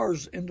our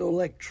cars into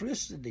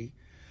electricity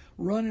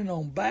running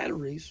on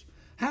batteries,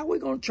 how are we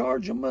going to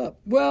charge them up?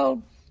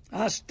 Well,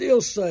 I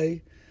still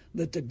say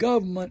that the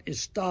government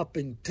is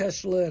stopping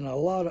Tesla and a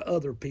lot of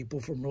other people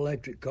from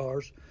electric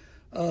cars.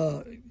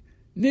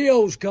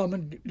 NIO's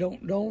coming.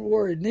 Don't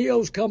worry.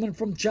 NIO's coming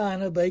from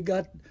China. They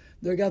got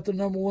the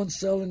number one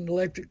selling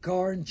electric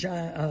car in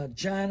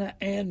China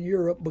and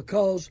Europe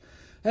because,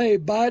 hey,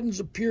 Biden's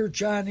a pure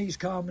Chinese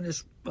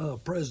communist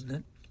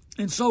president.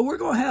 And so we're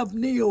going to have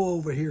NIO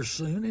over here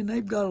soon, and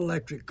they've got an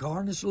electric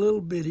car, and it's a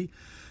little bitty.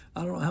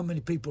 I don't know how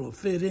many people will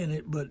fit in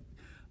it, but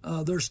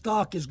their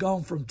stock has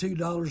gone from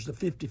 $2 to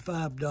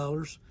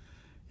 $55.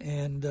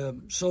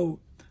 And so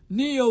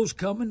NIO's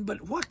coming,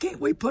 but why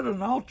can't we put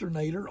an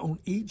alternator on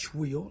each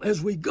wheel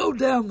as we go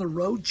down the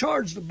road,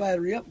 charge the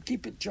battery up,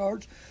 keep it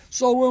charged,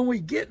 so when we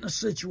get in a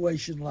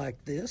situation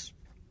like this,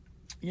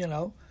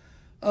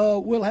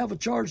 we'll have a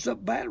charged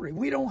up battery.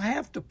 We don't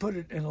have to put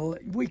it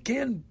in we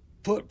can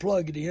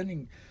plug it in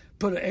and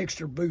put an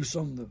extra boost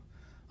on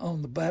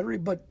the battery,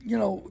 but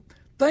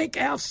think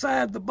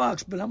outside the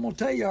box. But I'm going to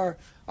tell you,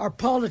 our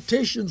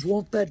politicians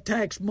want that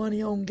tax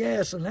money on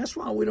gas, and that's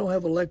why we don't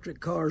have electric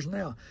cars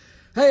now.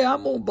 Hey,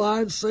 I'm going to buy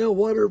and sell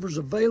whatever's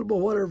available,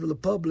 whatever the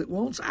public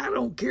wants. I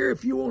don't care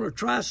if you want a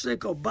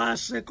tricycle,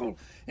 bicycle,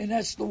 and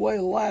that's the way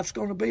life's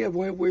going to be. If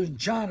we're in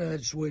China,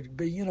 that's the way it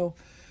be.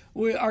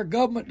 Our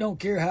government don't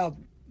care how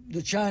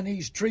the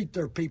Chinese treat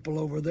their people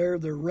over there.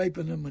 They're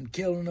raping them and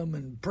killing them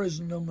and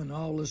imprisoning them and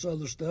all this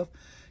other stuff.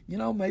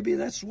 Maybe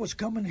that's what's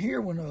coming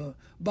here when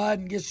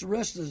Biden gets the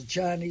rest of the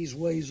Chinese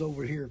ways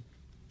over here.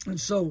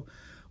 And so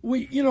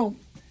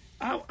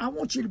I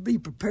want you to be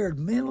prepared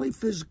mentally,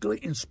 physically,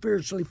 and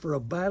spiritually for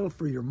a battle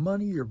for your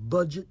money, your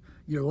budget,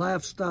 your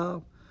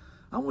lifestyle.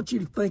 I want you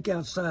to think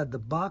outside the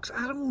box.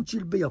 I don't want you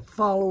to be a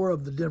follower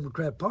of the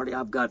Democrat Party.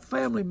 I've got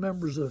family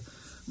members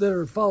that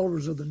are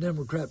followers of the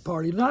Democrat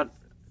Party.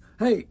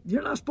 Hey,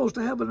 you're not supposed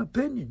to have an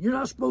opinion. You're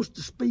not supposed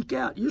to speak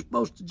out. You're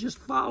supposed to just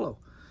follow.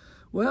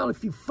 Well,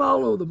 if you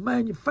follow the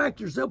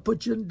manufacturers, they'll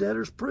put you in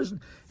debtor's prison.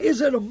 Is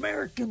that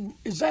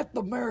the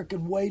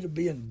American way to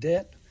be in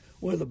debt?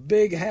 With a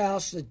big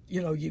house that,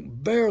 you can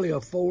barely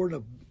afford,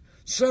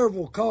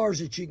 several cars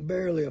that you can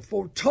barely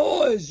afford,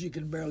 toys you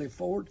can barely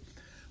afford.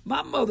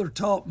 My mother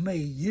taught me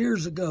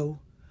years ago,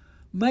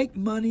 make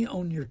money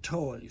on your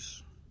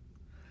toys.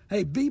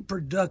 Hey, be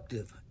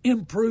productive,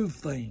 improve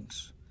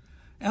things.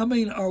 I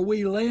mean, are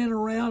we laying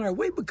around? Are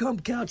we become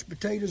couch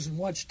potatoes and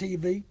watch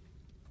TV?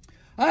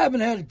 I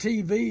haven't had a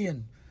TV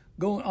in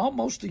going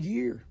almost a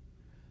year.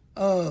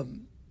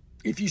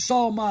 If you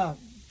saw my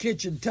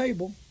kitchen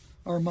table,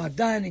 or my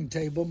dining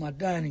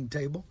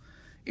table,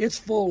 it's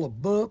full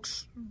of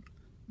books,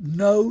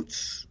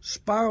 notes,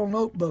 spiral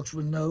notebooks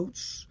with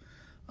notes,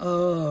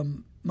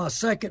 my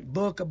second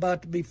book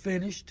about to be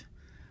finished.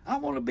 I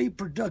want to be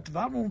productive.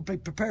 I want to be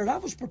prepared. I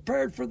was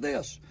prepared for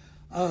this.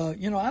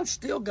 I've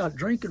still got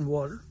drinking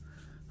water.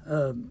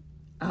 I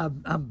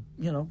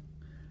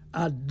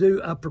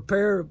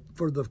prepare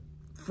for the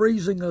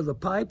freezing of the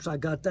pipes. I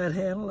got that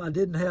handled. I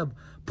didn't have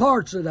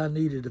parts that I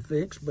needed to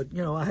fix, but,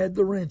 I had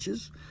the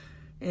wrenches.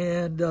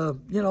 And,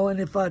 and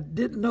if I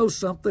didn't know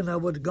something, I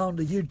would have gone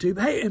to YouTube.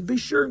 Hey, and be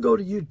sure and go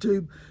to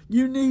YouTube.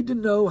 You need to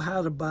know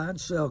how to buy and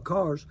sell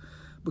cars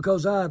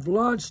because I've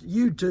launched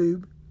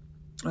YouTube,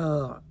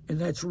 and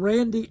that's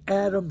Randy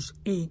Adams,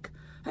 Inc.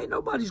 Hey,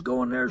 nobody's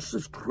going there to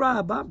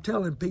subscribe. I'm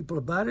telling people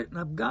about it, and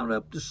I've gone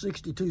up to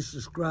 62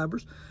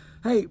 subscribers.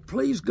 Hey,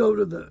 please go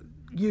to the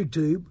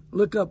YouTube,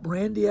 look up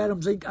Randy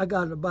Adams, Inc. I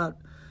got about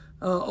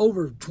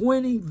over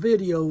 20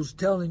 videos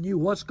telling you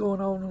what's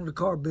going on in the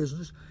car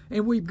business.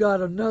 And we've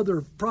got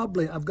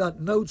I've got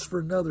notes for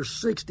another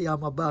 60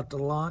 I'm about to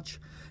launch.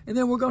 And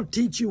then we're going to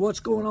teach you what's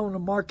going on in the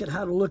market,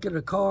 how to look at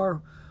a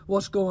car,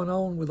 what's going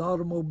on with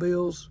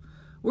automobiles.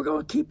 We're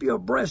going to keep you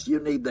abreast. You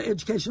need the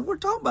education. We're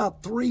talking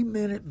about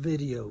 3-minute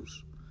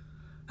videos.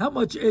 How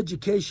much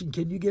education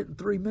can you get in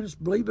 3 minutes?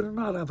 Believe it or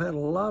not, I've had a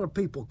lot of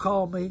people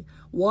call me,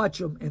 watch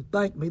them, and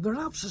thank me. They're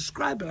not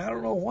subscribing. I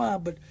don't know why,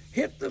 but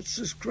hit the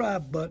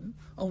subscribe button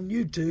on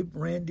YouTube,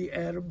 Randy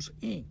Adams,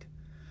 Inc.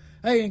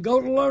 Hey, and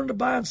go to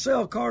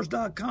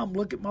learntobuyandSellCars.com.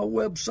 Look at my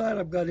website.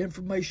 I've got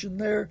information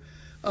there.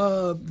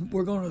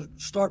 We're going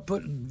to start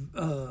putting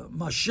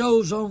my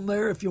shows on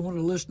there if you want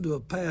to listen to a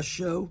past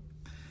show.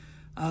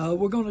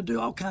 We're going to do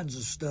all kinds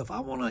of stuff.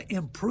 I want to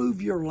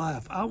improve your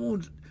life. I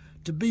want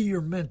to be your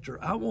mentor.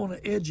 I want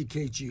to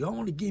educate you. I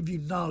want to give you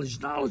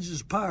knowledge. Knowledge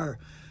is power,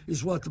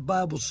 is what the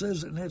Bible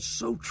says, and that's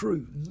so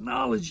true.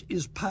 Knowledge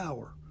is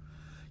power.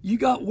 You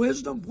got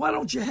wisdom? Why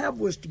don't you have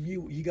wisdom?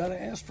 You got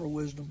to ask for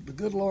wisdom. The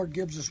good Lord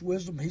gives us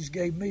wisdom. He's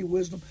gave me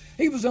wisdom.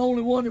 He was the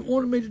only one that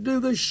wanted me to do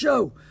this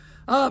show.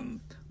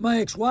 My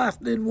ex-wife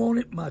didn't want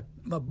it. My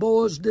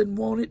boys didn't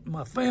want it.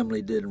 My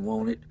family didn't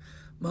want it.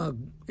 My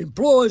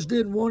employees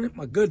didn't want it.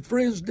 My good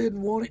friends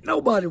didn't want it.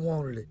 Nobody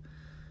wanted it.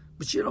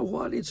 But you know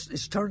what?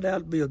 It's turned out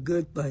to be a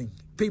good thing.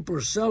 People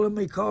are selling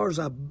me cars.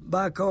 I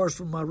buy cars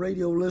from my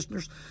radio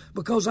listeners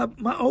because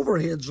my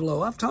overhead's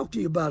low. I've talked to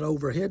you about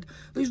overhead.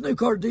 These new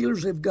car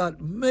dealers have got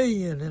 $1.5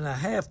 million,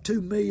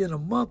 $2 million a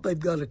month they've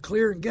got to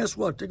clear, and guess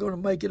what? They're going to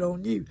make it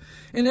on you.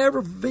 And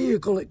every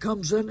vehicle that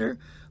comes in there,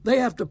 they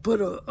have to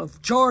put a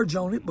charge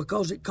on it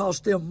because it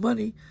costs them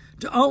money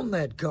to own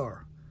that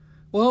car.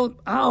 Well,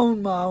 I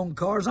own my own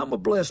cars. I'm a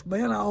blessed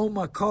man. I own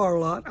my car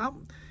lot. I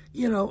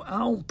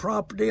own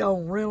property. I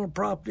own rental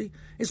property.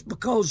 It's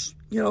because,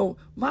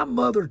 my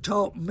mother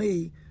taught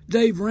me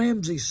Dave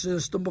Ramsey's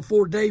system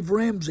before Dave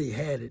Ramsey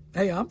had it.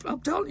 Hey, I'm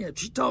telling you,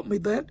 she taught me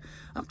that.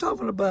 I'm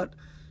talking about,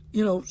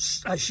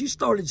 she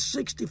started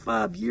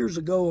 65 years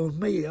ago on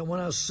me when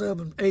I was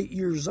 7, 8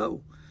 years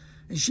old.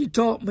 And she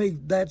taught me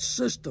that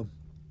system.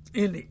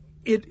 And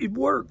it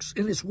works,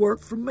 and it's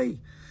worked for me.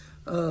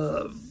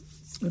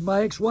 And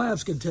my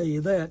ex-wives can tell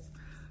you that.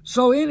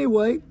 So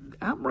anyway,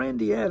 I'm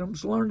Randy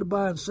Adams,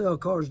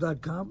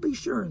 learntobuyandSellCars.com. Be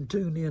sure and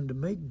tune in to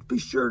me. Be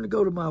sure to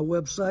go to my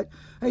website.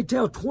 Hey,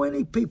 tell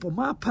 20 people.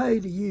 My pay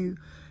to you,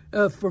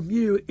 from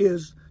you,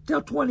 is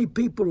tell 20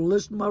 people to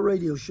listen to my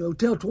radio show.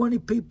 Tell 20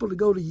 people to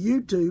go to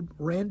YouTube,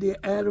 Randy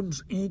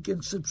Adams, Inc.,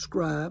 and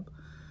subscribe.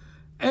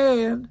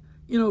 And,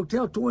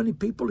 tell 20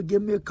 people to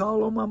give me a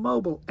call on my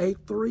mobile,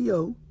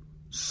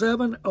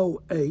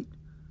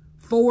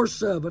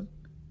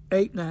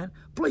 830-708-4789.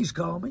 Please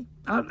call me.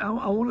 I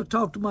want to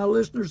talk to my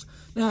listeners.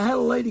 Now, I had a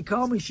lady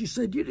call me. She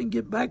said, you didn't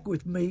get back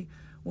with me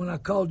when I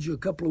called you a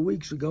couple of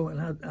weeks ago,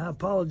 and I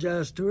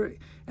apologized to her.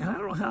 And I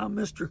don't know how I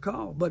missed her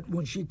call, but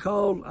when she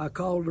called, I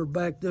called her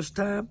back this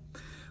time,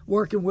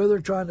 working with her,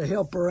 trying to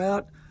help her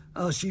out.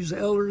 She's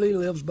elderly,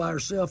 lives by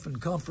herself in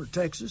Comfort,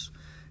 Texas,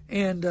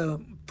 and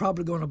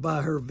probably going to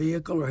buy her a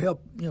vehicle or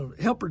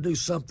help her do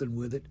something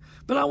with it.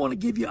 But I want to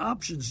give you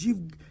options.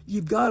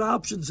 You've got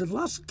options, and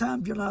lots of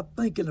times you're not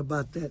thinking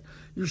about that.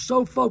 You're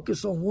so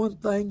focused on one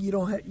thing, you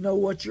don't know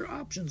what your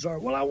options are.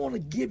 Well, I want to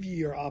give you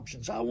your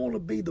options. I want to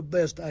be the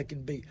best I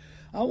can be.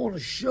 I want to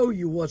show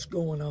you what's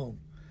going on.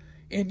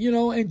 And,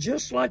 and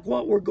just like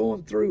what we're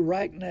going through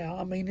right now,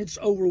 I mean, it's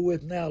over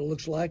with now, it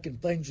looks like,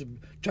 and things have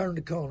turned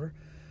the corner.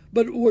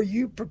 But were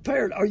you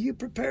prepared? Are you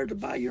prepared to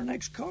buy your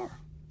next car?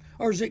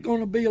 Or is it going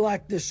to be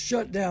like this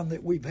shutdown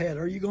that we've had?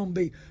 Are you going to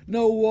be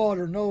no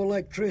water, no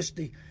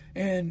electricity,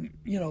 and,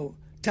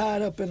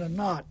 tied up in a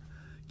knot,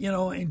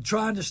 and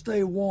trying to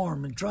stay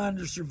warm and trying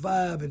to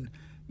survive and,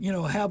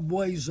 have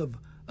ways of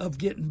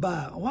getting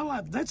by?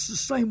 Well, that's the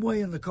same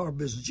way in the car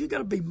business. You got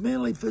to be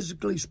mentally,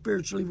 physically,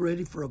 spiritually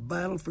ready for a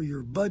battle for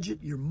your budget,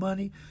 your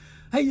money.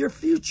 Hey, your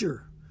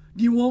future.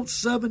 Do you want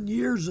 7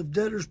 years of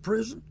debtor's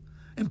prison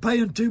and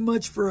paying too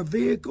much for a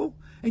vehicle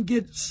and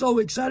get so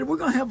excited? We're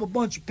going to have a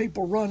bunch of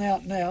people run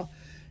out now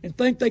and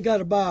think they got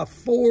to buy a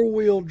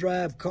 4-wheel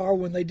drive car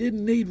when they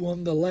didn't need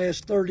one the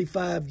last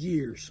 35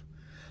 years.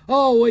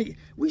 Oh,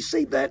 we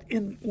see that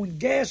when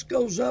gas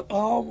goes up.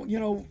 Oh,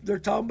 they're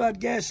talking about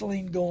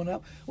gasoline going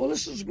up. Well,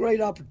 this is a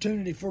great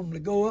opportunity for them to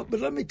go up. But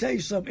let me tell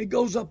you something. It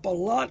goes up a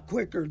lot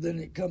quicker than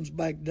it comes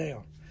back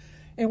down.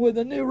 And with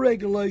the new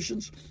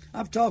regulations,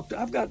 I've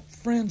got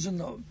friends in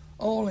the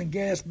oil and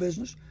gas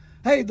business.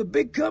 Hey, the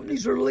big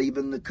companies are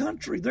leaving the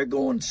country. They're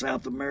going to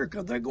South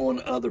America. They're going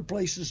to other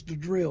places to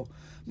drill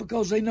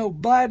because they know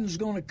Biden's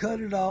going to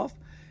cut it off.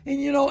 And,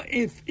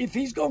 if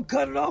he's going to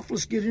cut it off,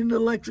 let's get into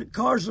electric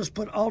cars. Let's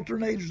put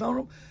alternators on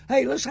them.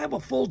 Hey, let's have a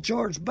full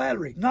charge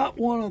battery, not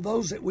one of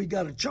those that we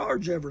got to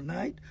charge every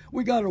night.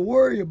 We got to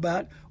worry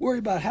about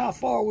how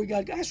far we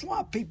got. That's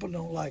why people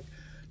don't like.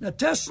 Now,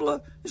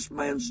 Tesla, this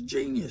man's a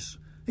genius.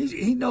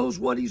 He knows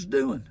what he's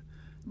doing.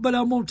 But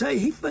I'm going to tell you,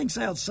 he thinks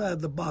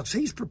outside the box.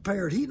 He's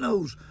prepared. He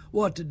knows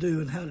what to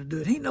do and how to do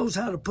it. He knows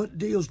how to put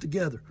deals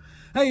together.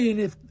 Hey,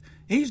 and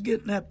He's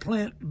getting that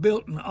plant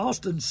built in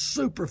Austin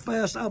super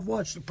fast. I've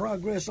watched the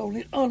progress on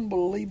it,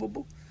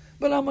 unbelievable.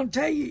 But I'm going to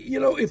tell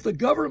you, if the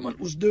government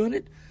was doing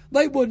it,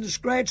 they wouldn't have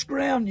scratched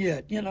ground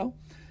yet,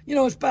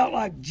 it's about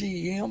like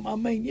GM. I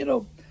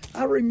mean,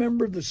 I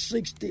remember the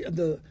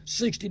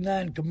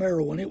 69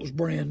 Camaro when it was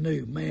brand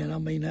new. Man, I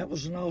mean, that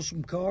was an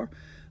awesome car.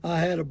 I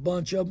had a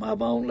bunch of them.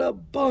 I've owned a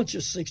bunch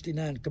of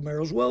 69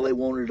 Camaros. Well, they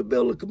wanted to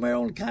build a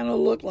Camaro and kind of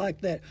look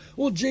like that.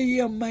 Well,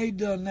 GM made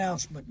the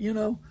announcement,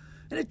 and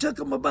it took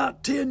them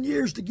about 10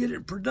 years to get it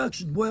in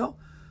production. Well,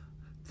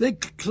 they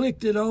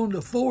clicked it on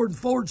to Ford, and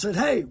Ford said,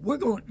 hey,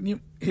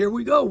 here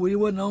we go. We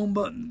wasn't owned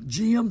by,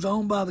 GM's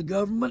owned by the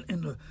government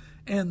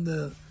and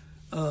the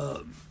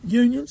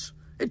unions.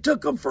 It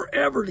took them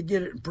forever to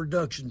get it in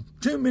production.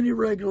 Too many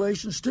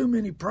regulations, too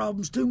many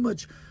problems, too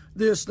much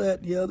this,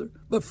 that, and the other.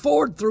 But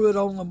Ford threw it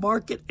on the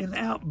market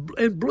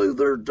and blew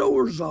their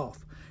doors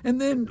off.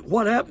 And then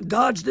what happened?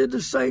 Dodge did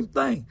the same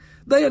thing.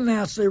 They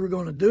announced they were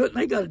going to do it,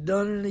 and they got it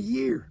done in a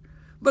year.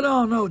 But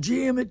oh no,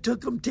 GM, it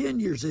took them 10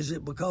 years. Is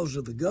it because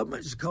of the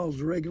government? Is it because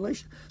of the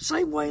regulation?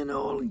 Same way in the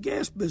oil and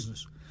gas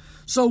business.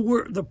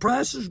 So the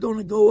price is going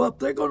to go up.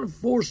 They're going to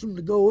force them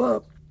to go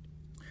up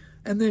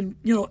and then,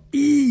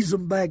 ease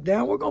them back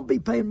down. We're going to be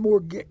paying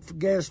more for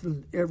gas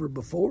than ever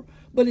before.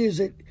 But is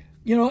it,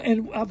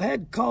 and I've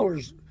had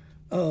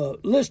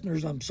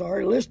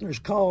listeners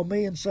call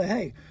me and say,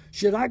 hey,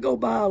 should I go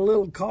buy a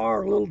little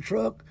car, a little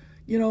truck?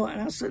 And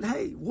I said,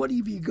 hey, what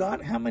have you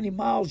got? How many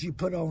miles you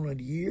put on it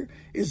a year?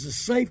 Is the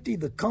safety,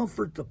 the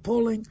comfort, the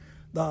pulling,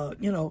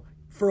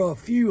 for a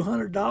few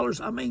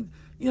 $100? I mean,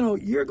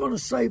 you're going to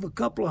save a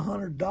couple of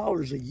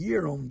 $100 a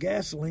year on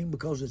gasoline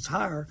because it's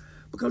higher,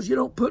 because you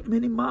don't put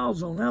many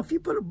miles on. Now, if you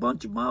put a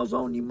bunch of miles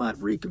on, you might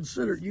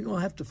reconsider it. You're going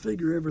to have to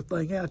figure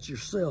everything out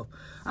yourself.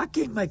 I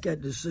can't make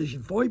that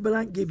decision for you, but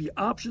I can give you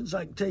options.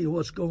 I can tell you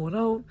what's going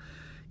on,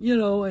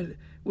 and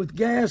with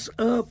gas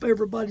up,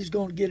 everybody's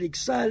going to get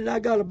excited. I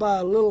got to buy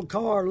a little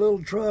car, a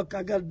little truck.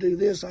 I got to do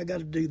this. I got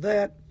to do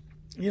that.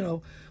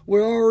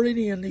 We're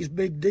already in these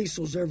big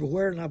diesels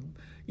everywhere, and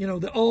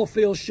the oil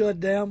field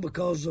shut down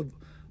because of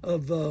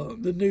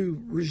the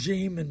new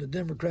regime in the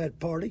Democrat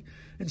Party,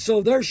 and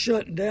so they're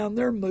shutting down.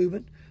 They're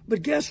moving.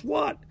 But guess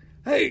what?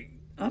 Hey,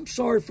 I'm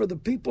sorry for the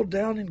people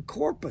down in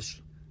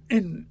Corpus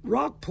and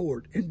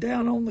Rockport and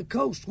down on the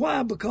coast.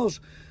 Why? Because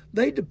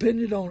they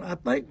depended on, I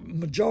think,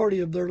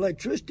 majority of their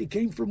electricity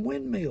came from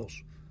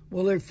windmills.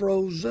 Well, they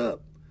froze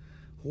up.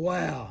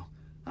 Wow.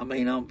 I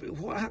mean,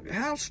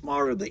 how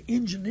smart are the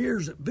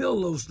engineers that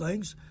build those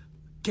things?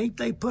 Can't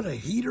they put a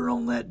heater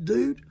on that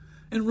dude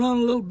and run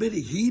a little bitty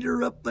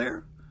heater up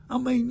there? I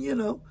mean,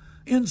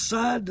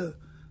 inside the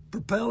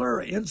propeller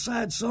or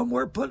inside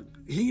somewhere, put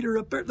heater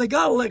up there. They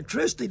got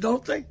electricity,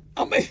 don't they?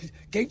 I mean,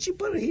 can't you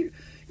put a heater?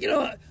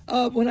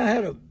 When I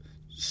had a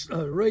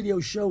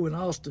radio show in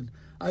Austin,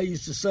 I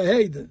used to say,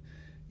 hey, the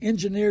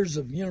engineers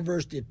of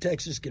University of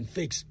Texas can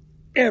fix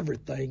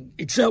everything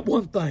except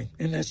one thing,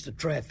 and that's the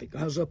traffic.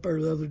 I was up there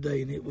the other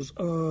day, and it was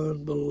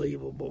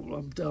unbelievable.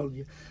 I'm telling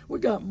you, we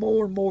got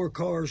more and more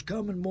cars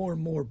coming, more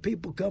and more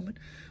people coming.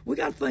 We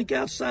got to think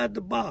outside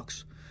the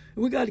box.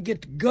 We got to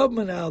get the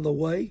government out of the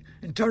way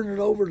and turn it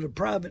over to the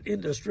private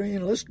industry,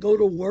 and let's go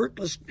to work.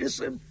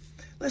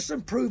 Let's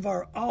improve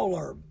all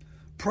our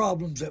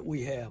problems that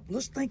we have.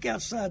 Let's think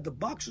outside the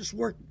box. Let's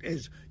work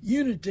as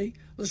unity.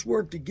 Let's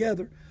work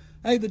together.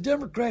 Hey, the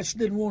Democrats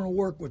didn't want to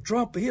work with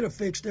Trump. He'd have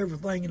fixed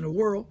everything in the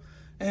world,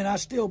 and I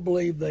still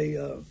believe they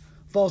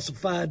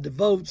falsified the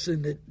votes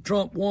and that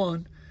Trump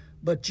won.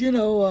 But,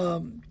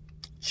 cheaters,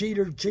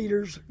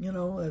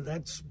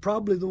 that's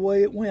probably the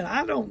way it went.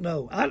 I don't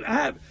know.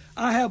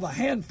 I have a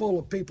handful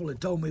of people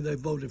that told me they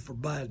voted for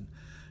Biden,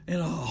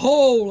 and a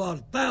whole lot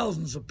of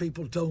thousands of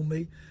people told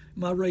me,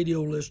 my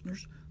radio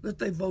listeners, that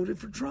they voted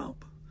for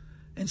Trump.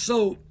 And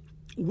so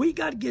we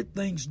got to get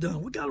things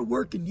done. We got to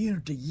work in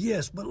unity,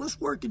 yes, but let's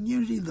work in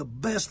unity the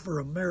best for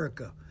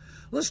America.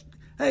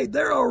 Hey,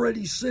 they're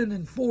already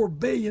sending $4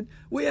 billion.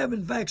 We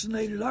haven't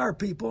vaccinated our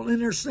people,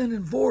 and they're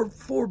sending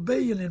 $4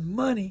 billion in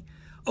money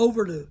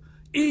over to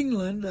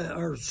England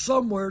or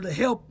somewhere to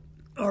help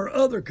our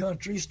other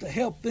countries, to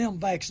help them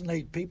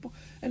vaccinate people,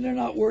 and they're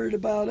not worried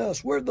about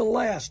us. We're the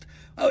last.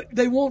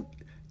 They want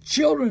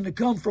children to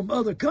come from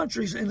other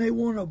countries, and they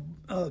want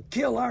to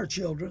kill our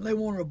children. They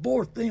want to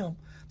abort them.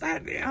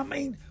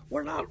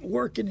 We're not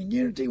working in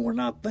unity. We're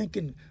not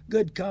thinking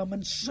good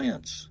common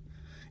sense.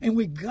 And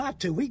we got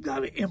to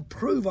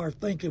improve our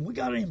thinking. We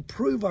got to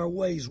improve our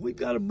ways. We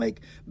got to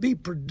be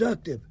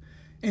productive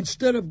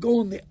instead of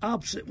going the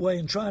opposite way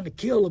and trying to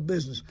kill a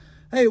business.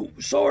 Hey,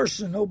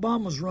 Soros and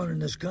Obama's running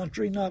this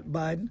country, not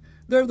Biden.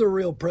 They're the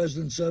real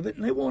presidents of it,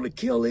 and they want to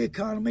kill the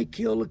economy,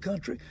 kill the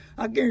country.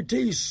 I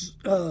guarantee you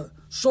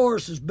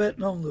Soros is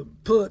betting on the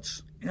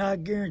puts, and I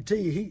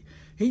guarantee you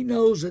he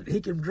knows that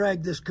he can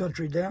drag this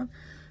country down.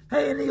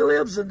 Hey, and he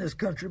lives in this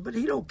country, but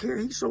he don't care.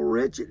 He's so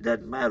rich, it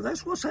doesn't matter.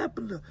 That's what's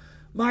happened to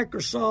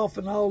Microsoft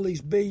and all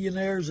these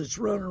billionaires that's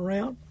running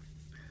around.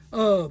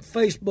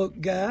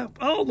 Facebook guy,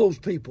 all those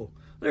people,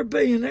 they're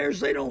billionaires.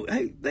 They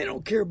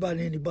don't care about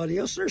anybody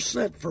else. They're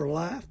set for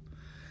life.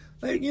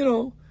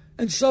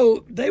 And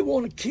so they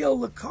want to kill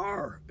the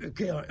car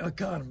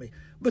economy,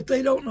 but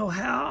they don't know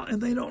how,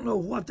 and they don't know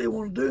what they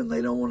want to do, and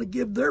they don't want to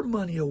give their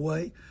money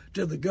away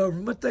to the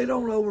government. They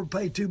don't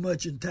overpay too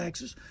much in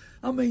taxes.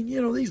 I mean,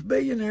 these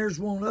billionaires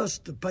want us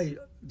to pay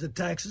the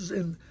taxes,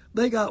 and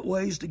they got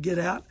ways to get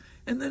out,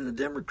 and then the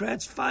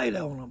Democrats fight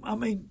on them. I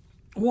mean,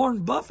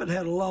 Warren Buffett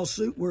had a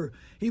lawsuit where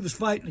he was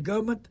fighting the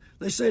government.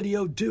 They said he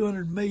owed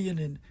 $200 million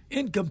in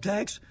income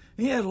tax.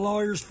 He had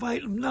lawyers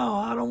fighting him. No,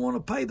 I don't want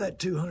to pay that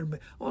 $200 million.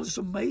 Well, it's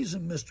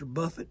amazing, Mr.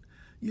 Buffett.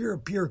 You're a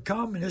pure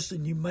communist,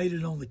 and you made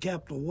it on the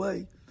Capitol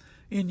Way,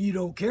 and you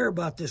don't care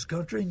about this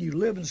country, and you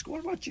live in school.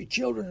 What about your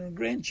children and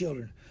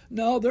grandchildren?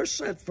 No, they're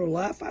set for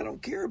life. I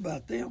don't care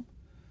about them.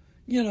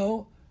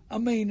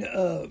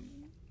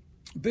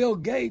 Bill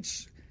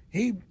Gates,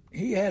 he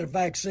had a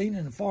vaccine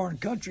in a foreign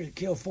country that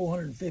killed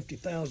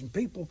 450,000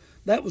 people.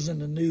 That was in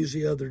the news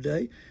the other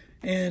day.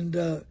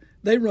 And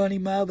they run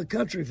him out of the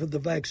country for the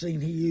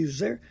vaccine he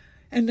used there.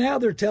 And now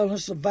they're telling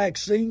us a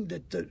vaccine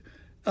that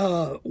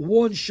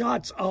one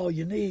shot's all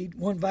you need,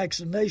 one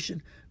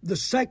vaccination. The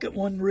second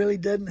one really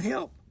doesn't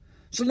help.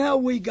 So now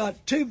we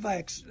got two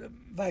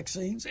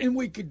vaccines, and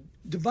we could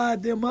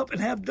divide them up and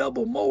have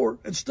double more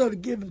instead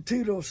of giving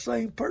two to the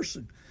same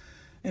person.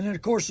 And then,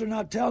 of course, they're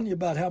not telling you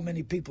about how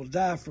many people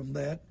die from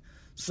that.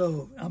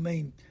 So,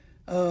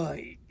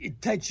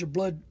 it takes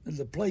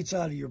the plates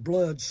out of your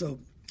blood. So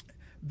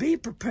be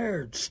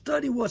prepared.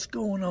 Study what's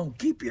going on.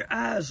 Keep your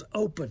eyes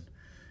open.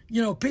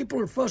 People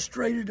are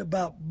frustrated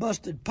about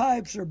busted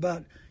pipes or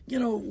about,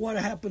 what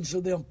happens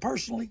to them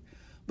personally.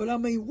 But,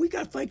 we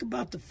got to think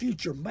about the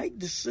future. Make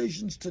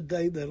decisions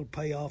today that'll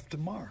pay off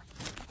tomorrow.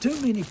 Too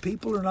many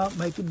people are not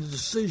making the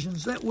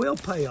decisions that will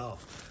pay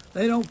off.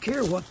 They don't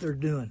care what they're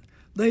doing.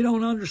 They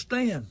don't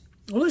understand.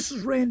 Well, this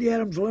is Randy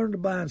Adams,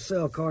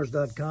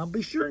 LearnToBuyAndSellCars.com.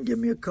 Be sure and give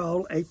me a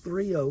call,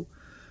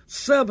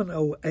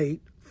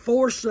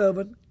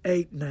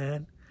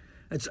 830-708-4789.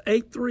 That's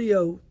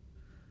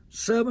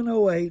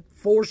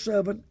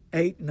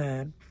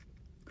 830-708-4789.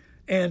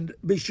 And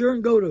be sure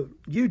and go to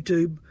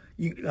YouTube.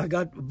 I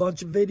got a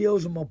bunch of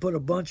videos. I'm going to put a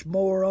bunch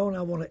more on.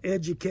 I want to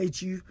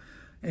educate you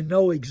and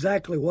know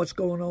exactly what's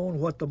going on,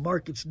 what the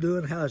market's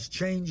doing, how it's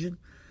changing.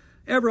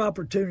 Every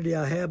opportunity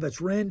I have,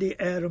 it's Randy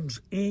Adams,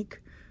 Inc.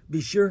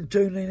 Be sure and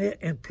tune in,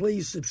 and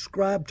please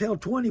subscribe. Tell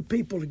 20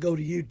 people to go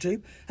to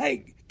YouTube.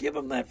 Hey, give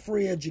them that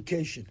free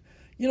education.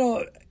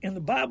 In the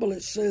Bible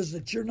it says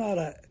that you're not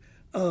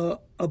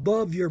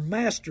above your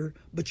master,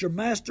 but your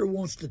master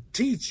wants to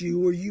teach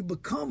you or you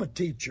become a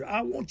teacher.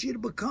 I want you to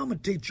become a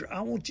teacher.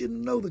 I want you to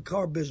know the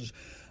car business.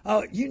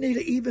 You need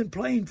an even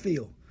playing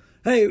field.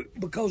 Hey,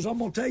 because I'm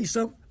going to tell you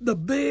something, the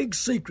big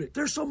secret.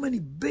 There's so many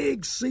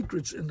big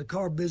secrets in the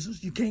car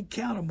business, you can't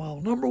count them all.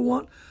 Number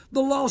one,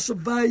 the loss of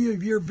value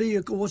of your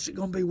vehicle. What's it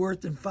going to be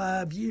worth in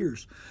 5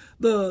 years?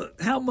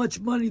 How much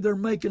money they're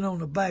making on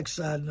the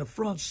backside and the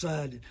front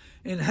side,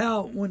 and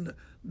how when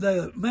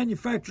the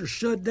manufacturer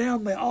shut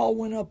down, they all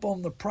went up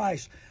on the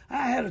price.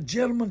 I had a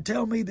gentleman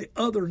tell me the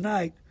other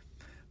night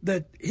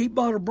that he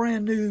bought a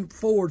brand new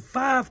Ford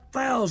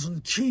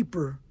 $5,000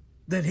 cheaper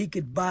than he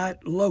could buy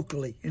it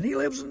locally. And he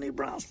lives in New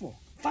Braunfels.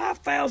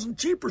 $5,000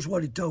 cheaper is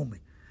what he told me.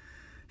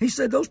 He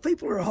said those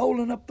people are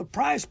holding up the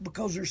price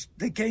because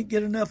they can't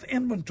get enough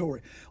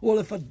inventory. Well,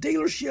 if a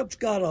dealership's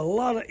got a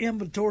lot of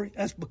inventory,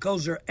 that's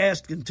because they're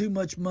asking too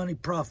much money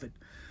profit.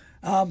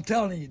 I'm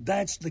telling you,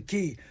 that's the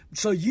key.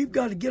 So you've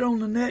got to get on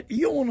the net.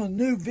 You want a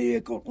new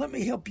vehicle? Let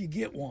me help you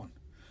get one.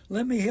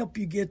 Let me help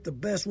you get the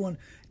best one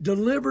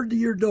delivered to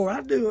your door.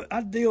 I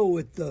deal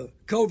with the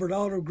Covert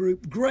Auto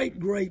Group.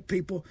 Great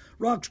people.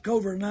 Rox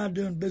Covert and I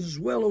doing business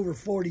well over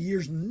 40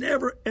 years.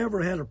 Never,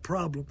 ever had a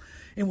problem.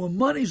 And when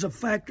money's a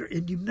factor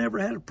and you've never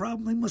had a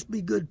problem, they must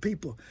be good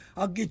people.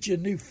 I'll get you a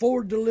new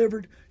Ford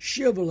delivered,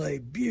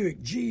 Chevrolet,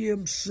 Buick,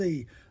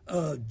 GMC,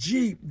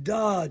 Jeep,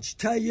 Dodge,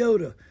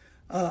 Toyota.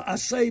 I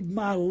saved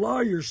my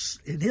lawyers,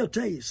 and he'll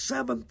tell you,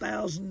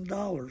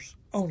 $7,000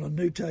 on a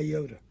new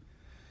Toyota.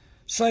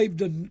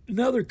 Saved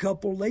another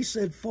couple, they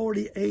said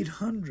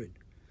 $4,800.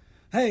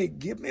 Hey,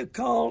 give me a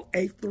call,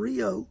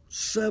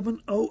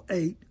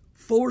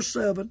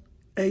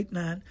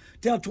 830-708-4789.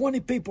 Tell 20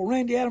 people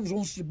Randy Adams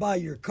wants to buy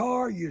your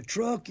car, your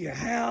truck, your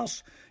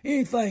house,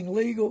 anything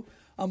legal.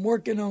 I'm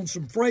working on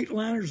some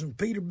Freightliners and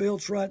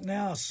Peterbilts right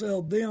now. I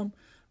sell them.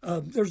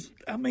 There's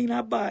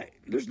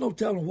no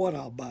telling what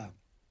I'll buy.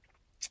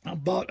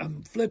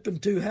 I'm flipping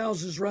 2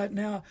 houses right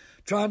now,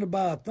 trying to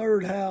buy a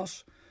 3rd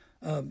house.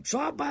 So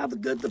I buy the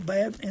good, the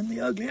bad, and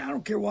the ugly. I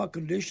don't care what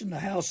condition the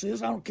house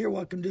is. I don't care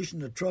what condition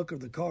the truck or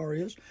the car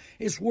is.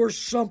 It's worth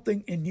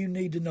something, and you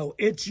need to know.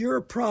 It's your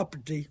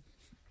property,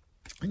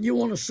 and you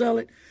want to sell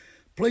it.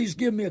 Please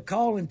give me a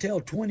call and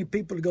tell 20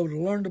 people to go to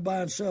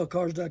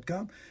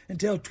LearnToBuyAndSellCars.com and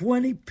tell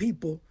 20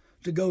 people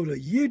to go to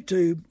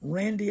YouTube,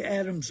 Randy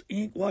Adams,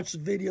 Inc., watch the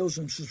videos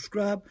and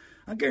subscribe.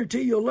 I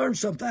guarantee you'll learn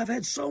something. I've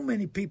had so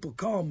many people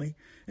call me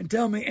and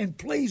tell me, and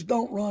please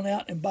don't run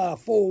out and buy a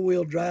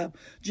 4-wheel drive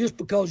just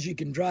because you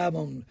can drive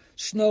on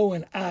snow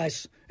and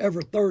ice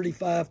every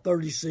 35,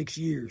 36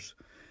 years.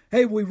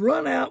 Hey, we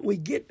run out, we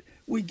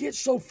we get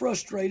so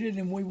frustrated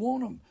and we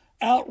want to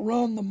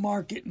outrun the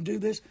market and do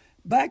this.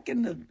 Back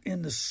in the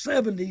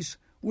 70s,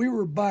 we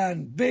were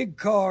buying big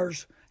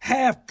cars,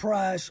 half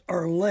price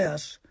or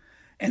less,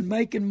 and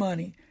making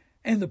money.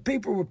 And the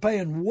people were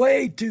paying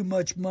way too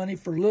much money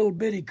for little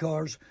bitty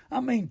cars. I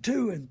mean,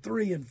 $2,000 and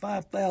 $3,000 and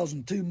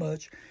 $5,000 too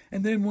much.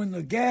 And then when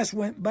the gas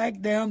went back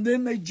down,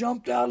 then they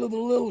jumped out of the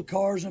little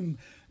cars and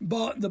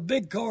bought the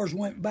big cars.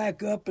 Went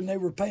back up, and they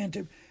were paying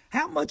too.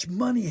 How much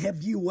money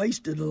have you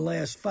wasted the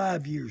last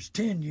 5 years,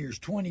 10 years,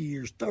 20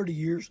 years, 30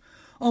 years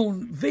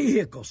on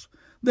vehicles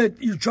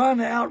that you're trying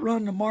to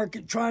outrun the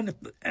market, trying to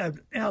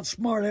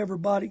outsmart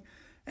everybody?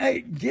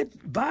 Hey,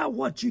 buy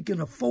what you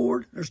can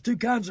afford. There's two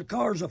kinds of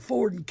cars,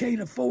 afford and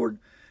can't afford.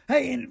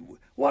 Hey, and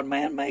what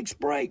man makes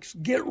breaks.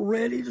 Get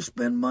ready to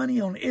spend money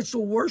on it. It's the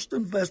worst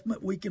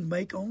investment we can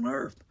make on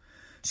earth.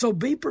 So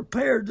be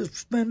prepared to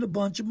spend a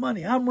bunch of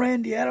money. I'm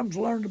Randy Adams,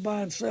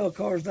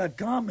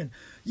 LearnToBuyAndSellCars.com, and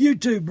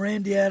YouTube,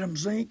 Randy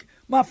Adams, Inc.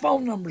 My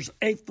phone number is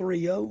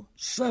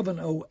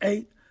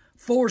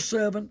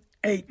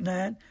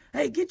 830-708-4789.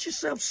 Hey, get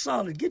yourself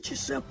solid. Get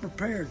yourself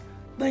prepared.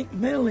 Think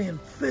mentally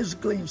and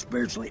physically and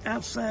spiritually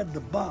outside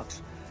the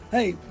box.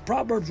 Hey,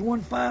 Proverbs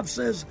 1:5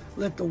 says,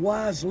 let the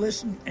wise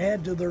listen,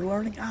 add to their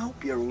learning. I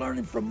hope you're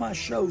learning from my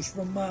shows,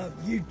 from my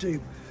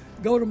YouTube.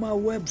 Go to my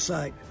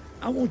website.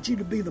 I want you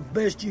to be the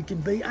best you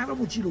can be. I don't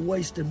want you to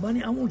waste your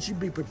money. I want you to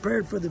be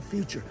prepared for the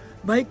future.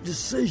 Make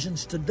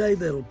decisions today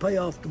that'll pay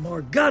off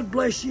tomorrow. God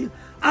bless you.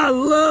 I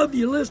love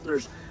you,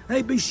 listeners.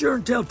 Hey, be sure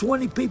and tell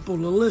 20 people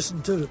to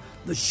listen to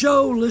the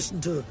show,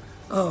 listen to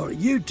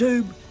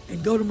YouTube,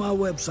 and go to my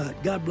website.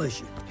 God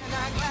bless you. And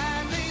I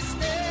gladly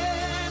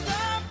stand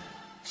up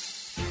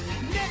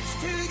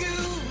next to you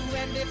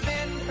and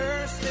defend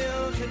her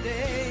still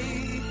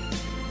today.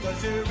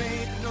 'Cause there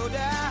ain't no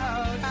doubt